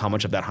 $100, how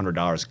much of that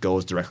 $100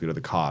 goes directly to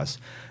the cause?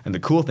 And the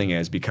cool thing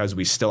is, because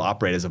we still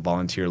operate as a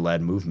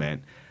volunteer-led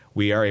movement,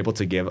 we are able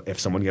to give,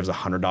 if someone gives a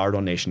 $100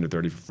 donation to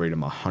 30 for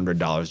Freedom,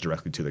 $100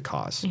 directly to the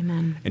cause.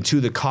 Amen. And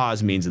to the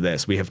cause means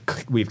this.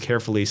 We've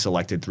carefully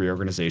selected 3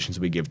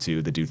 organizations we give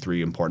to that do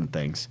 3 important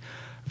things: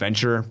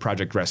 Venture,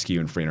 Project Rescue,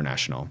 and Free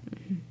International.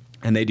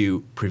 And they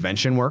do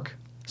prevention work.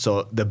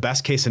 So the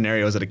best case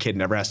scenario is that a kid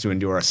never has to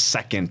endure a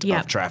second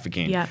of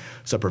trafficking. Yep.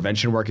 So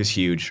prevention work is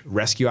huge.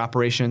 Rescue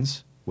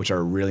operations, which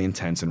are really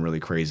intense and really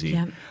crazy.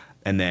 Yep.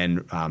 And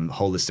then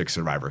holistic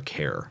survivor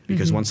care.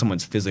 Because once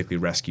someone's physically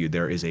rescued,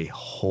 there is a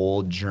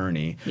whole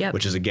journey,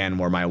 which is, again,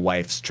 where my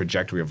wife's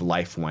trajectory of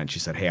life went. She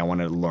said, hey, I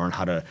want to learn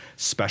how to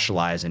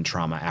specialize in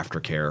trauma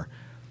aftercare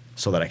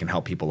so that I can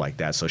help people like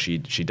that. So she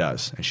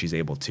does, and she's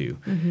able to.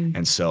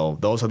 And so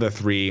those are the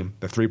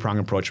three-prong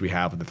approach we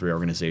have with the 3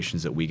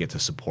 organizations that we get to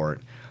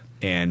support.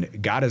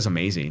 And God is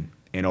amazing.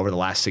 And over the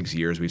last 6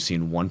 years, we've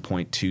seen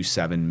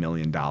 $1.27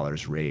 million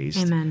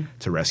raised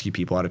to rescue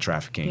people out of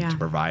trafficking, to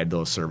provide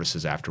those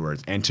services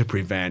afterwards, and to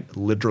prevent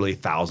literally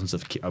thousands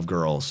of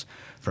girls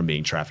from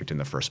being trafficked in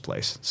the first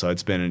place. So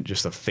it's been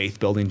just a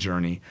faith-building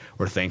journey.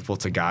 We're thankful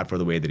to God for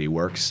the way that he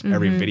works.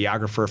 Every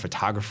videographer,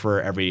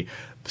 photographer, every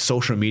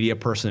social media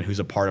person who's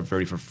a part of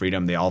 30 for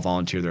Freedom, they all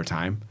volunteer their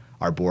time.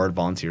 Our board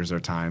volunteers their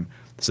time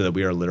so that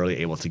we are literally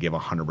able to give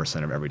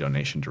 100% of every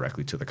donation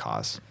directly to the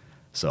cause.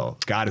 So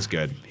God is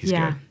good. He's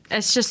good.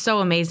 It's just so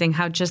amazing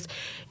how just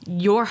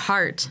your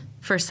heart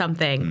for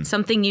something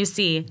you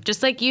see,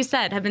 just like you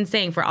said, have been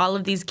saying for all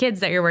of these kids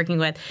that you're working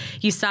with,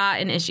 you saw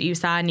an issue, you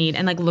saw a need,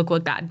 and like, look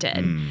what God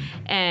did.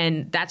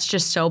 And that's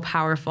just so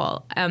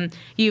powerful.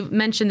 You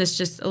mentioned this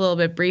just a little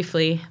bit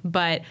briefly,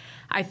 but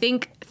I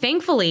think,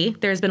 thankfully,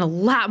 there's been a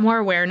lot more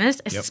awareness,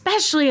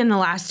 especially in the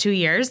last 2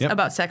 years,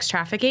 about sex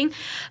trafficking.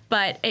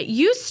 But it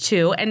used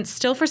to, and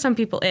still for some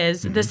people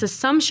is, this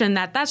assumption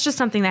that that's just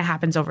something that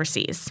happens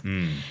overseas.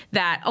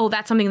 That, oh,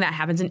 that's something that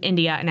happens in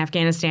India and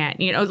Afghanistan.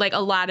 You know, like a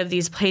lot of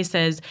these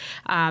places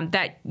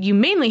that you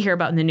mainly hear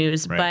about in the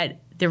news. But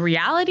the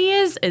reality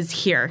is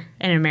here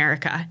in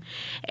America.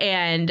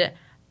 And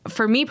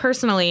for me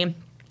personally,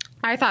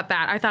 I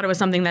thought it was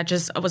something that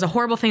just was a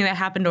horrible thing that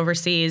happened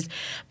overseas.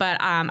 But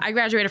I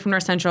graduated from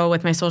North Central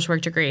with my social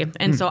work degree.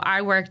 And so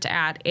I worked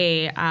at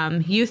a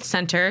youth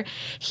center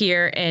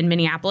here in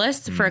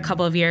Minneapolis for a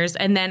couple of years.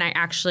 And then I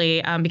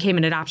actually became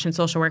an adoption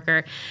social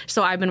worker.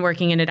 So I've been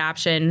working in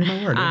adoption. Oh,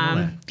 Lord, I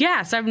didn't know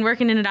that. So I've been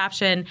working in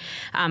adoption,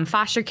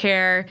 foster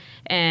care,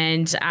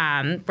 and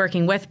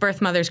working with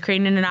birth mothers,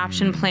 creating an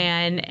adoption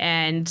plan.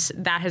 And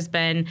that has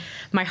been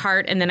my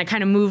heart. And then I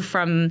kind of moved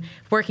from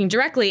working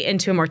directly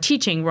into a more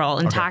teaching role.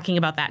 And talking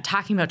about that,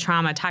 talking about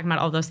trauma, talking about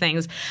all those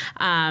things.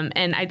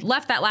 And I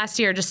left that last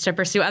year just to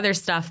pursue other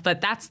stuff, but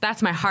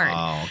that's my heart.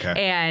 Oh,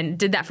 okay. And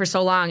did that for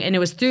so long. And it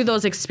was through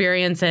those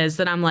experiences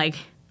that I'm like,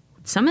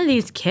 some of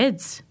these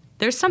kids,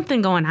 there's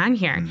something going on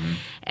here.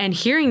 And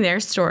hearing their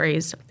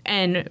stories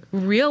and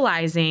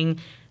realizing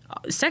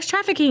sex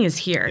trafficking is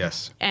here.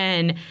 Yes.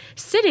 And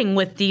sitting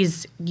with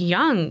these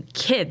young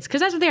kids,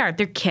 because that's what they are,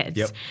 they're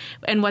kids,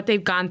 and what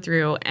they've gone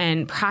through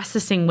and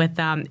processing with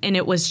them. And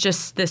it was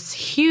just this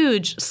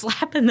huge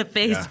slap in the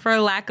face, for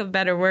lack of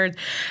better words,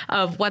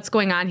 of what's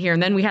going on here.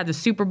 And then we had the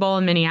Super Bowl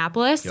in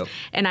Minneapolis.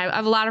 And I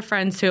have a lot of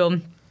friends who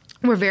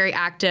were very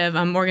active.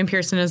 Morgan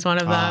Pearson is one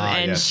of them.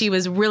 And she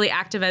was really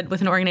active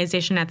with an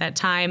organization at that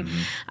time.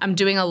 I'm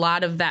doing a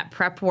lot of that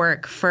prep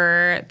work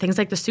for things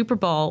like the Super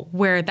Bowl,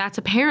 where that's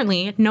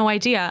apparently, no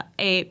idea,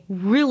 a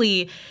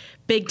really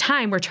big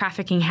time where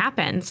trafficking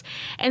happens.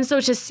 And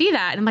so to see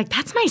that, I'm like,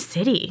 that's my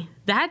city.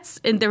 That's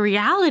the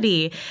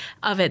reality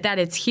of it, that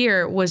it's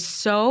here, was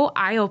so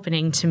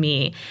eye-opening to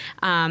me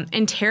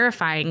and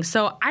terrifying.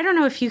 So I don't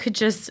know if you could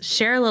just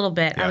share a little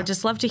bit. I would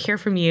just love to hear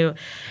from you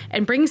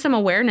and bring some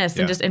awareness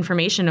and just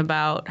information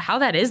about how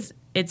that is.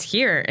 It's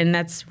here, and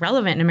that's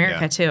relevant in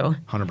America too.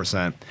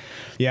 100%.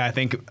 Yeah, I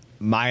think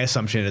my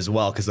assumption as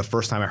well, because the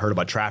first time I heard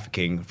about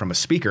trafficking from a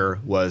speaker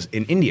was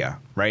in India,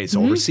 right? It's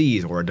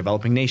overseas or a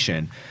developing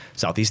nation,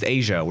 Southeast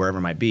Asia, wherever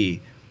it might be.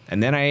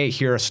 And then I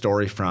hear a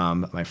story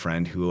from my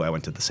friend who I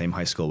went to the same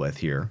high school with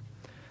here.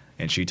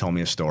 And she told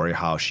me a story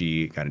how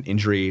she got an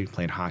injury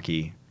playing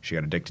hockey, She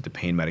got addicted to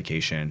pain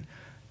medication,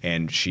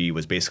 and she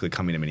was basically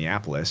coming to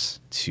Minneapolis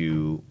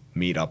to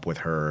meet up with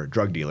her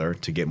drug dealer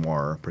to get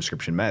more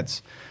prescription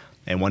meds.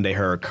 And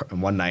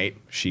one night,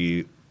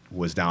 she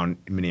was down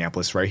in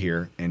Minneapolis right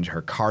here, and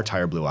her car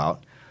tire blew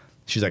out.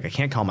 She's like, I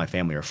can't call my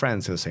family or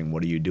friends. So they're saying,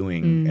 what are you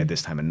doing at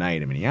this time of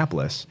night in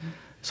Minneapolis?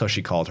 So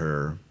she called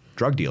her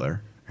drug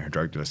dealer, and her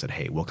drug dealer said,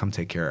 hey, we'll come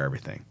take care of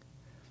everything.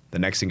 The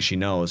next thing she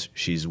knows,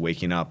 she's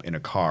waking up in a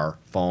car,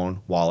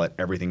 phone, wallet,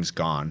 everything's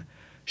gone.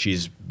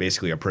 She's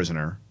basically a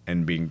prisoner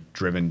and being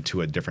driven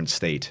to a different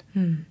state.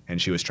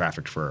 And she was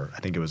trafficked for, I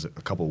think it was a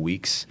couple of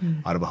weeks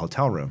out of a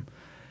hotel room.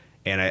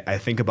 And I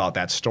think about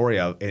that story.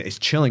 It's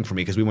chilling for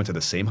me because we went to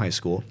the same high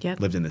school,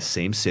 lived in the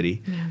same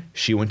city. Yeah.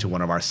 She went to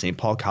one of our St.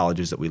 Paul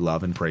colleges that we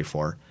love and pray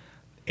for.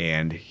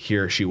 And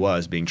here she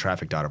was being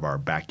trafficked out of our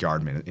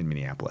backyard in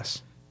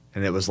Minneapolis.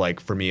 And it was like,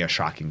 for me, a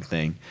shocking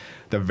thing.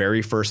 The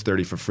very first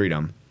 30 for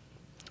Freedom,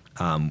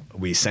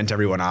 we sent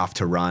everyone off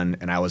to run,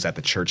 and I was at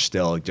the church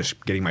still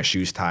just getting my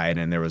shoes tied.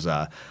 And there was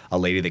a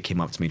lady that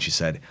came up to me and she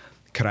said,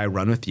 could I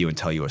run with you and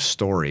tell you a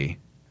story?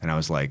 And I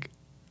was like,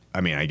 I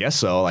mean, I guess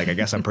so. Like, I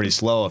guess I'm pretty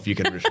slow if you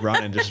could just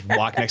run and just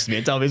walk next to me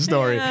and tell me a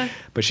story. Yeah.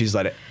 But she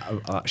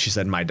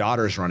said, my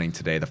daughter's running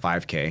today, the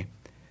 5K.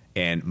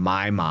 And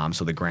my mom,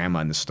 so the grandma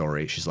in the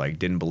story, she's like,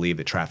 didn't believe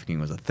that trafficking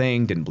was a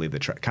thing, didn't believe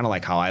that, kind of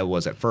like how I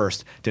was at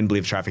first, didn't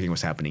believe trafficking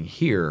was happening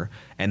here.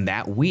 And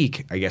that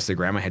week, I guess the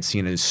grandma had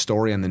seen a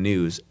story on the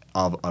news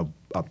of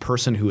a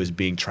person who was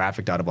being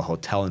trafficked out of a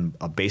hotel in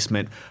a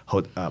basement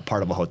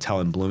part of a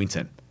hotel in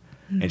Bloomington.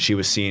 And she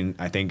was seen,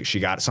 I think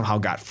she somehow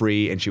got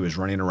free, and she was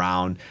running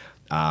around.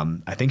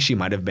 I think she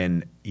might have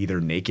been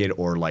either naked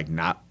or like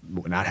not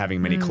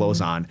having many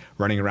clothes on,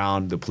 running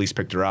around. The police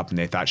picked her up, and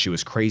they thought she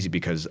was crazy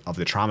because of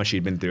the trauma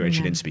she'd been through, and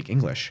she didn't speak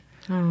English.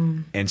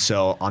 And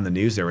so on the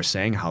news, they were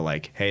saying how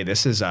like, hey,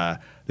 this is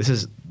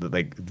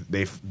like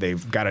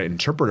they've got an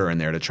interpreter in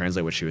there to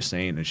translate what she was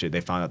saying, and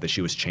they found out that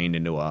she was chained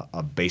into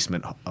a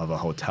basement of a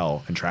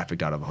hotel and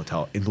trafficked out of a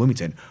hotel in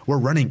Bloomington.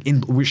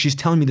 She's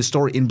telling me the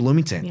story in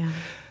Bloomington. Yeah.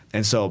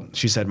 And so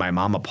she said, my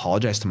mom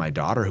apologized to my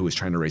daughter who was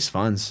trying to raise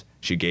funds.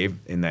 She gave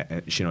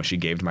she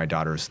gave to my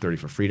daughter's 30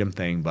 for Freedom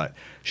thing, but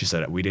she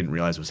said we didn't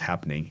realize it was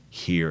happening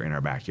here in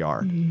our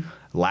backyard.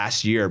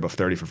 Last year,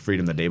 30 for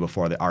Freedom, the day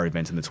before our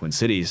event in the Twin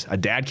Cities, a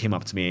dad came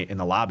up to me in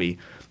the lobby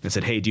and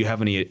said, hey, do you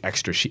have any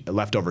extra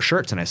leftover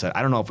shirts? And I said,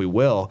 I don't know if we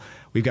will.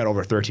 We've got over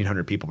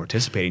 1,300 people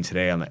participating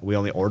today. And we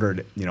only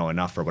ordered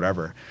enough or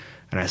whatever.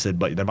 And I said,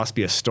 but there must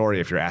be a story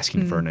if you're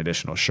asking for an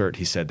additional shirt.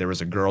 He said there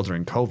was a girl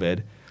during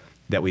COVID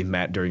that we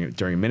met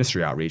during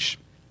ministry outreach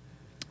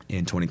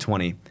in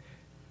 2020,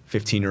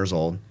 15 years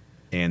old,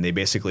 and they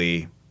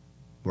basically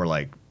were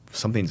like,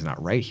 something's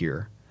not right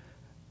here.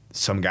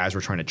 Some guys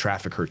were trying to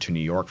traffic her to New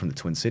York from the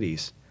Twin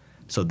Cities.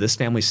 So this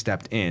family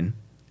stepped in,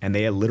 and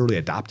they had literally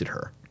adopted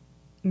her,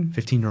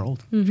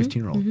 15-year-old.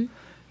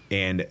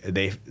 And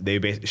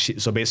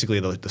so basically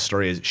the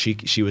story is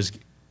she was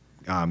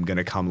going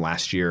to come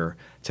last year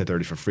to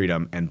 30 for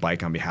Freedom and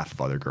bike on behalf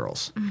of other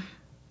girls.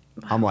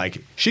 I'm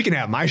like, she can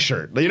have my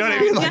shirt. You know what I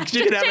mean? Like,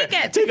 she can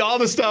have take all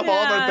the stuff,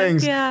 all the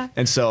things. Yeah.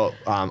 And so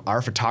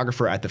our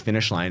photographer at the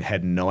finish line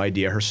had no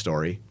idea her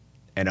story.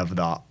 And of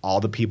all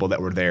the people that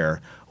were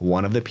there,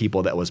 one of the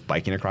people that was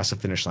biking across the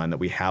finish line that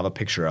we have a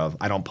picture of,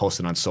 I don't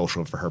post it on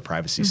social for her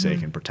privacy's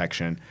sake and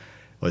protection,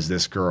 was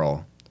this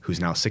girl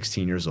who's now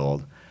 16 years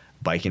old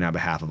biking on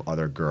behalf of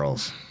other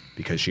girls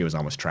because she was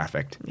almost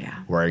trafficked,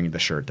 wearing the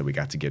shirt that we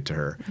got to give to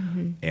her.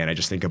 And I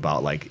just think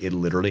about, like, it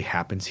literally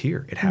happens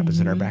here. It happens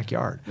in our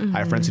backyard. I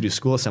have friends who do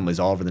school assemblies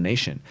all over the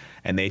nation,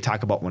 and they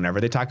talk about, whenever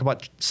they talk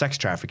about sex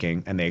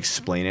trafficking and they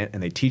explain it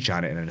and they teach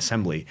on it in an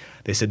assembly,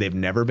 they said they've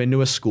never been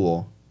to a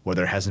school where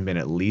there hasn't been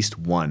at least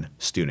one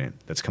student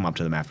that's come up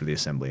to them after the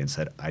assembly and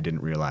said, I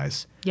didn't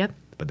realize,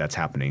 but that's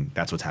happening.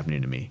 That's what's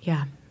happening to me.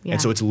 Yeah. And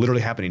so it's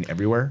literally happening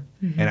everywhere.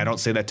 And I don't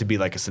say that to be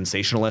like a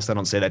sensationalist. I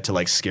don't say that to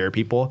like scare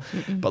people.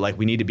 But like,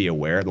 we need to be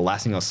aware. The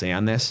last thing I'll say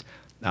on this,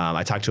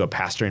 I talked to a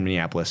pastor in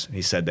Minneapolis.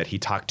 He said that he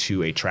talked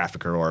to a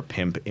trafficker or a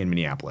pimp in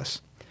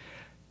Minneapolis.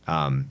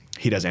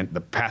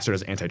 The pastor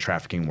does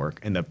anti-trafficking work.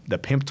 And the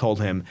pimp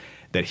told him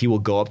that he will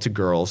go up to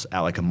girls at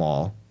like a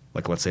mall,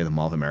 like let's say the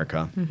Mall of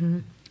America.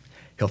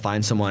 He'll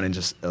find someone and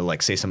just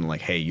like say something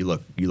like, hey, you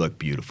look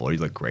beautiful, or you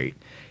look great.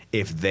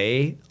 If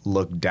they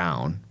look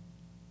down,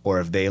 or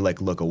if they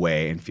like look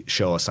away and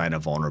show a sign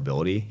of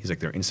vulnerability, he's like,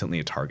 they're instantly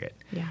a target.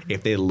 Yeah.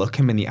 If they look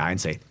him in the eye and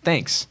say,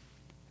 thanks,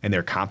 and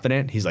they're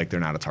confident, he's like, they're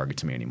not a target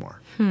to me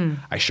anymore.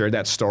 I shared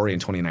that story in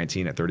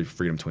 2019 at 30 for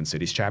Freedom Twin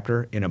Cities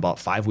chapter. And about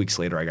 5 weeks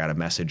later, I got a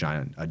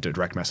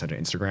direct message on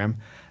Instagram.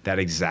 That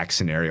exact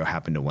scenario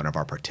happened to one of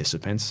our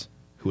participants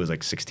who was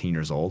like 16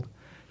 years old.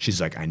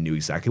 She's like, I knew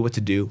exactly what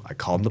to do. I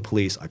called the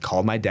police. I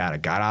called my dad. I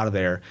got out of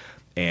there.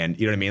 And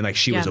you know what I mean? Like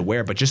she was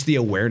aware, but just the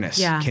awareness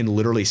can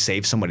literally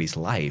save somebody's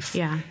life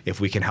if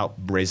we can help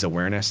raise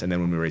awareness. And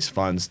then when we raise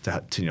funds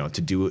to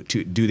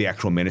do the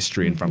actual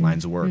ministry and front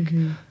lines of work,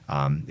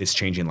 it's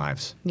changing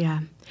lives. Yeah.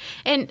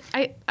 And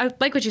I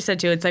like what you said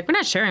too. It's like, we're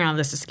not sharing all of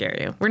this to scare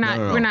you. We're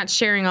not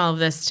sharing all of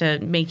this to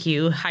make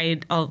you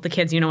hide all the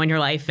kids in your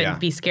life and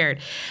be scared.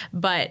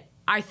 But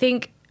I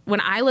think when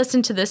I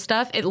listen to this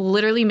stuff, it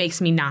literally makes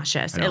me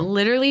nauseous. It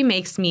literally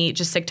makes me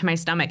just sick to my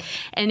stomach.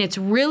 And it's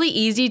really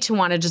easy to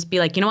want to just be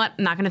like, you know what?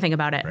 I'm not going to think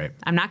about it. Right.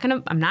 I'm not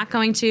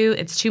going to.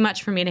 It's too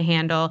much for me to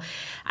handle.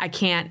 I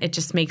can't. It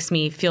just makes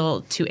me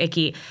feel too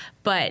icky.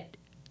 But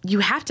you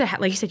have to,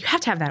 like you said, you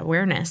have to have that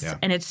awareness. Yeah.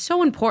 And it's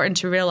so important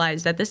to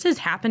realize that this is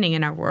happening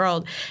in our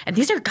world. And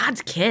these are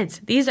God's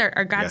kids. These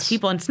are God's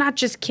people. And it's not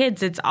just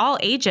kids. It's all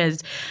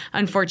ages,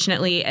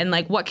 unfortunately. And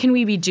like, what can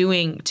we be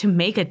doing to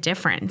make a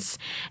difference?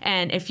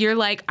 And if you're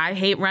like, I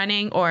hate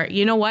running, or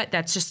you know what,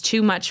 that's just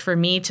too much for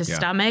me to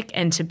stomach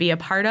and to be a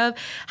part of,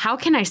 how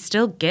can I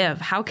still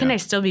give? How can I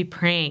still be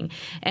praying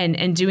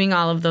and doing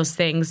all of those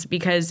things?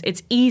 Because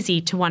it's easy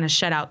to want to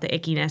shut out the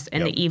ickiness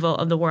and the evil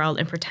of the world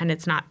and pretend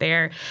it's not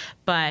there.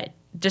 But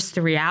just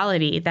the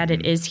reality that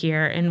it is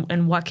here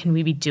and what can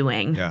we be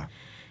doing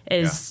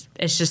is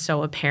just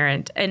so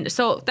apparent. And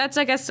so that's,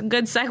 I guess, a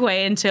good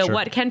segue into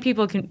what can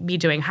people be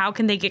doing? How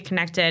can they get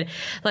connected?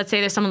 Let's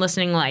say there's someone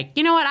listening like,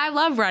 you know what, I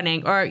love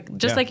running. Or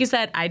just like you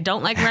said, I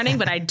don't like running,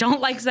 but I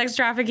don't like sex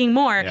trafficking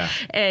more. Yeah.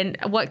 And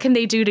what can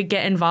they do to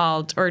get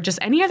involved, or just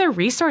any other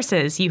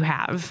resources you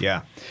have?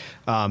 Yeah.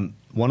 One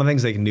of the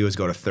things they can do is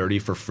go to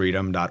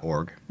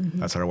 30forfreedom.org.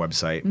 That's our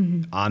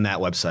website. On that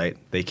website,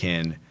 they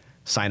can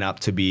sign up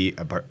to be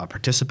a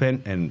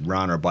participant and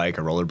run or bike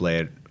or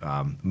rollerblade,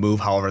 move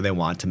however they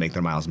want to make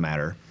their miles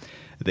matter.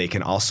 They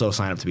can also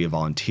sign up to be a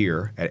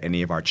volunteer at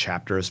any of our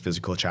chapters,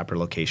 physical chapter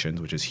locations,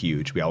 which is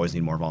huge. We always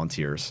need more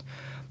volunteers.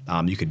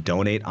 You could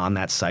donate on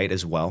that site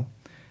as well.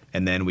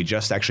 And then we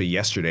just actually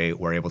yesterday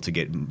were able to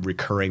get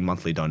recurring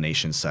monthly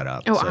donations set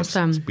up. Oh, so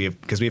awesome.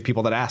 Because we have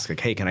people that ask, like,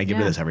 hey, can I give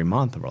you this every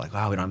month? And we're like,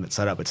 wow, we don't have it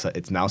set up.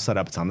 It's now set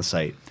up. It's on the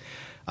site.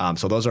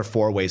 So those are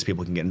 4 ways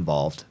people can get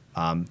involved.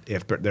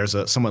 If there's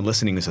someone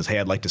listening who says, hey,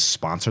 I'd like to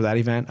sponsor that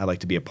event, I'd like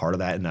to be a part of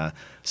that in a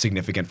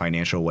significant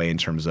financial way in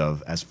terms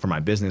of, as for my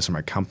business or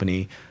my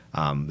company,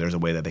 there's a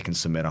way that they can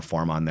submit a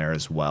form on there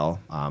as well.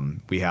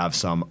 We have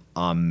some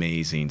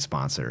amazing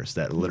sponsors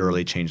that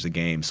literally change the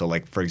game. So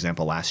like, for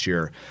example, last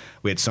year,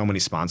 we had so many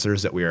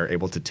sponsors that we were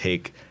able to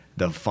take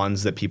the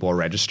funds that people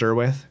register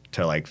with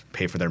to like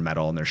pay for their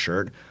medal and their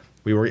shirt.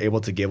 We were able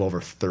to give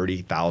over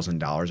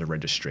 $30,000 of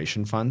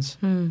registration funds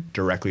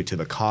directly to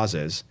the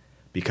causes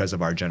because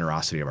of our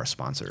generosity of our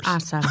sponsors.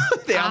 Awesome.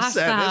 They all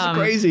said, it's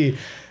crazy.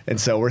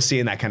 And so we're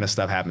seeing that kind of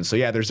stuff happen. So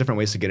yeah, there's different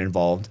ways to get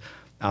involved.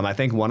 I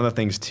think one of the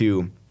things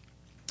too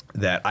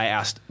that I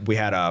asked, we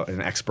had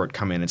an expert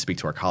come in and speak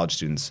to our college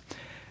students.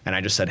 And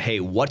I just said, hey,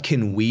 what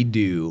can we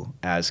do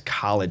as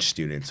college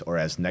students or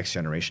as next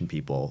generation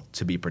people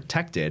to be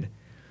protected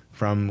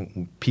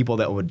from people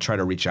that would try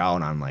to reach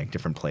out on like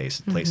different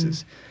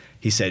places?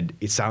 He said,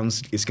 it's going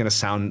to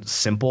sound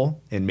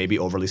simple and maybe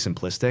overly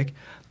simplistic.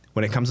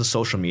 When it comes to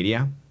social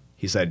media,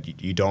 he said,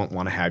 you don't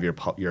want to have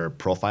your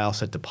profile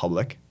set to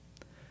public,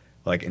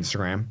 like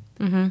Instagram.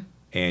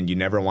 And you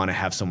never want to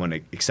have someone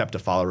accept a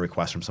follow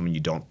request from someone you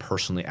don't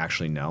personally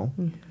actually know.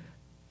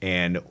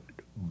 And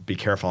be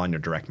careful on your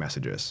direct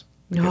messages.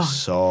 Because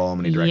so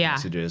many direct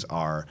messages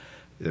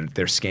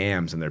they're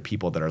scams, and they're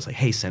people that are like,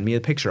 hey, send me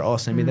a picture. Oh,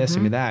 send me this,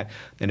 send me that.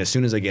 And as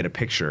soon as they get a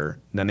picture,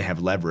 then they have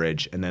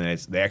leverage, and then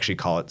they actually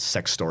call it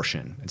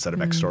sextortion instead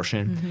of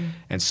extortion.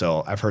 And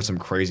so I've heard some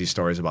crazy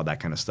stories about that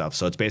kind of stuff.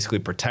 So it's basically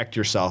protect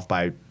yourself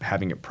by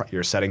having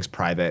your settings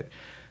private.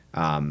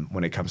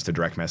 When it comes to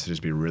direct messages,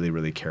 be really,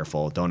 really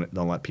careful. Don't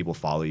let people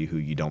follow you who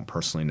you don't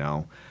personally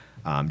know,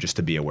 just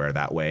to be aware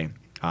that way.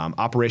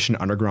 Operation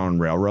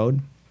Underground Railroad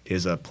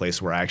is a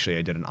place where I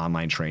did an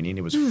online training.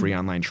 It was free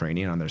online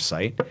training on their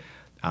site.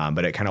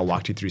 But it kind of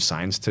walked you through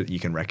signs you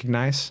can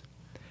recognize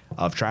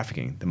of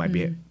trafficking. There might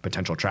be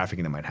potential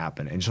trafficking that might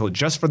happen. And so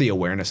just for the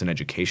awareness and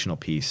educational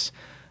piece,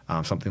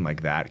 something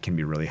like that can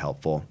be really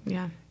helpful.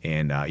 Yeah.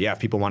 And if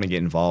people want to get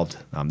involved,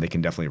 they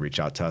can definitely reach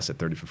out to us at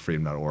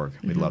 30forfreedom.org.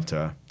 We'd love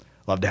to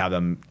have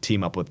them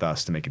team up with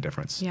us to make a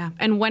difference. Yeah.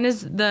 And when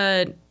is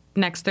the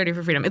next 30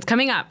 for Freedom? It's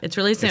coming up. It's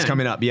really soon. It's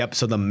coming up. Yep.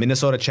 So the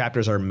Minnesota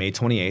chapters are May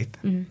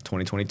 28th,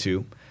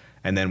 2022.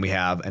 And then we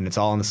have, and it's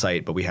all on the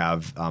site, but we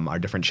have our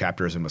different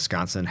chapters in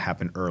Wisconsin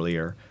happen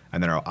earlier,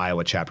 and then our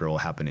Iowa chapter will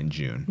happen in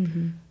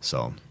June.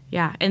 So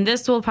yeah, and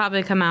this will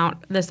probably come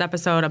out, this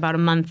episode, about a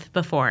month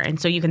before.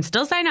 And so you can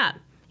still sign up.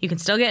 You can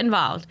still get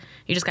involved.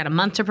 You just got a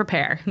month to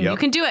prepare. Yep. You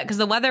can do it because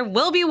the weather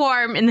will be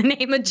warm in the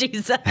name of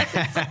Jesus.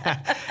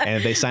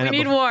 And they sign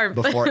up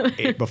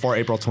before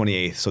April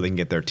 28th so they can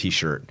get their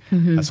T-shirt.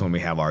 That's when we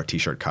have our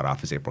T-shirt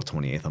cutoff is April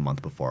 28th, a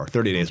month before,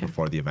 30 days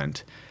before the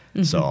event.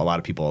 So a lot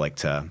of people like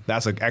to,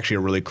 that's actually a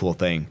really cool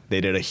thing.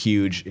 They did a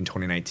huge, in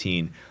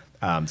 2019,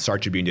 Star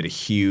Tribune did a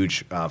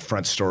huge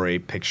front story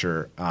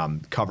picture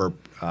cover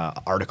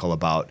article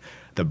about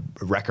the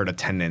record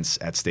attendance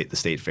at the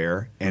state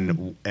fair,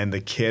 and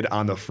the kid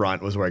on the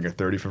front was wearing a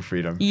 30 for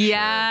Freedom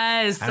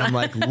Yes. shirt. And I'm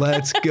like,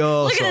 let's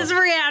go. Look at this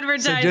free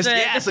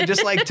advertisement. So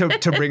just like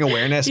to bring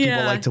awareness, Yeah.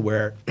 people like to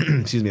wear,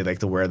 like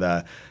to wear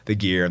the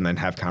gear and then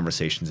have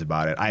conversations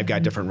about it. I've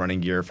got different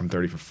running gear from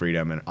 30 for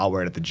Freedom, and I'll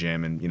wear it at the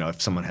gym. And,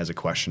 if someone has a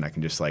question, I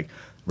can just like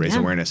raise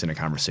awareness in a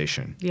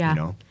conversation,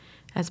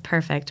 That's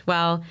perfect.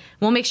 Well,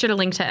 we'll make sure to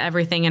link to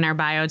everything in our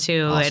bio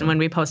too, Awesome. and when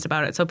we post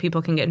about it, so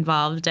people can get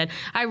involved. And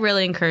I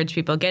really encourage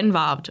people, get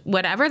involved,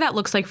 whatever that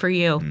looks like for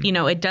you.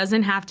 It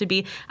doesn't have to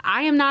be.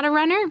 I am not a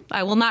runner.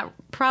 I will not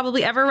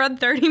probably ever run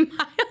 30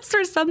 miles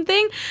or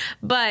something,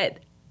 but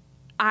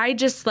I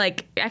just I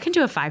can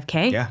do a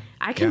 5K. Yeah.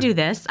 I can do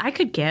this. I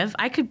could give.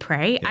 I could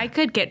pray. I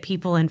could get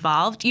people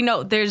involved.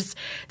 There's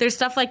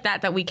stuff like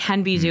that we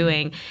can be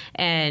doing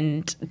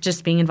and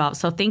just being involved.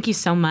 So thank you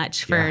so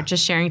much for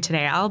just sharing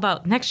today all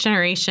about next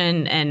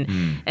generation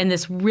and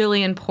this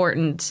really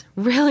important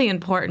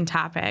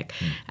topic.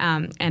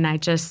 And I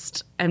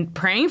just am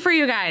praying for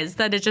you guys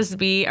that it just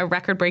be a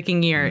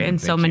record-breaking year in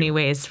so many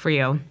ways for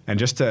you. And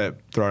just to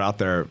throw it out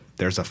there,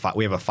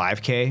 we have a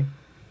 5K,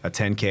 a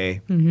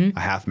 10K, a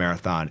half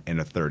marathon, and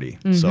a 30.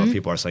 So if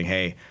people are saying,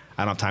 hey,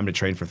 I don't have time to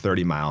train for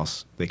 30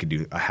 miles, they could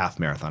do a half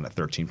marathon at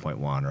 13.1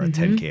 or a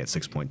 10K at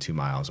 6.2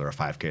 miles or a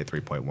 5K at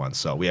 3.1.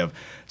 So we have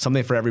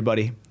something for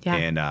everybody. Yeah.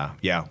 And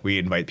we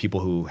invite people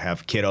who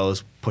have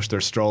kiddos, push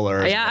their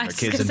strollers, Yeah, have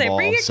their kids I was gonna say,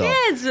 bring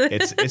involved. your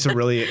kids. it's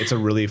a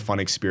really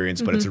fun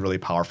experience, but it's a really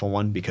powerful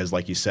one because,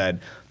 like you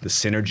said, the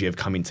synergy of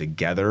coming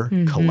together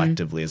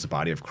collectively as a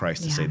body of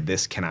Christ to say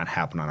this cannot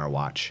happen on our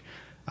watch.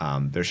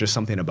 There's just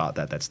something about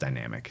that's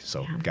dynamic.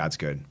 So God's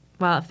good.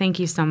 Well, thank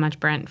you so much,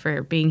 Brent,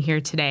 for being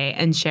here today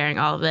and sharing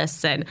all of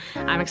this. And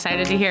I'm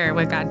excited to hear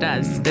what God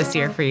does this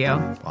year for you.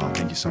 Wow,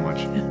 thank you so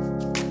much.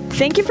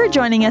 Thank you for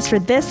joining us for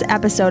this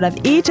episode of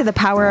E to the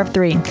Power of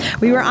 3.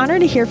 We were honored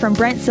to hear from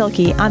Brent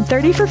Silke on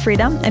 30 for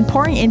Freedom and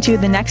pouring into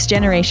the next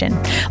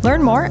generation.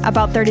 Learn more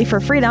about 30 for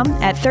Freedom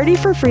at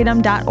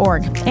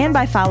 30forfreedom.org and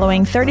by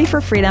following 30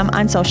 for Freedom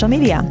on social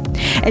media.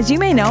 As you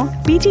may know,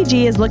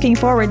 BTG is looking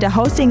forward to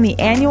hosting the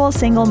annual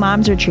Single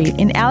Moms Retreat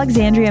in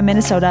Alexandria,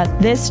 Minnesota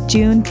this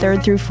June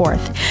 3rd through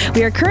 4th.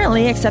 We are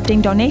currently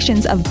accepting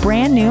donations of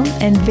brand new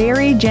and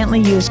very gently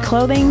used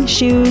clothing,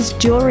 shoes,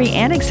 jewelry,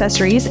 and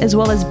accessories, as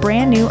well as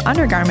brand new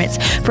undergarments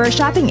for a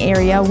shopping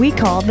area we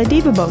call the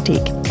Diva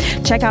Boutique.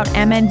 Check out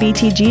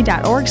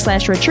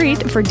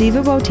mnbtg.org/retreat for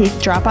Diva Boutique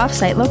drop-off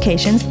site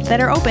locations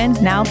that are open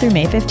now through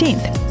May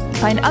 15th.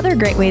 Find other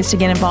great ways to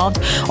get involved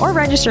or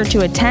register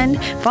to attend,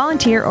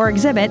 volunteer, or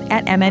exhibit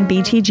at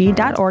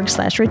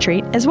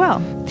mnbtg.org/retreat as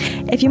well.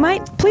 If you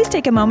might, please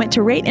take a moment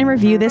to rate and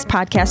review this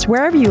podcast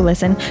wherever you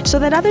listen so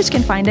that others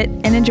can find it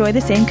and enjoy the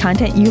same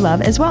content you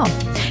love as well.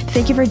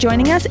 Thank you for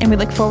joining us, and we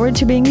look forward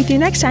to being with you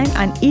next time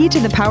on E to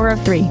the Power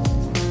of 3.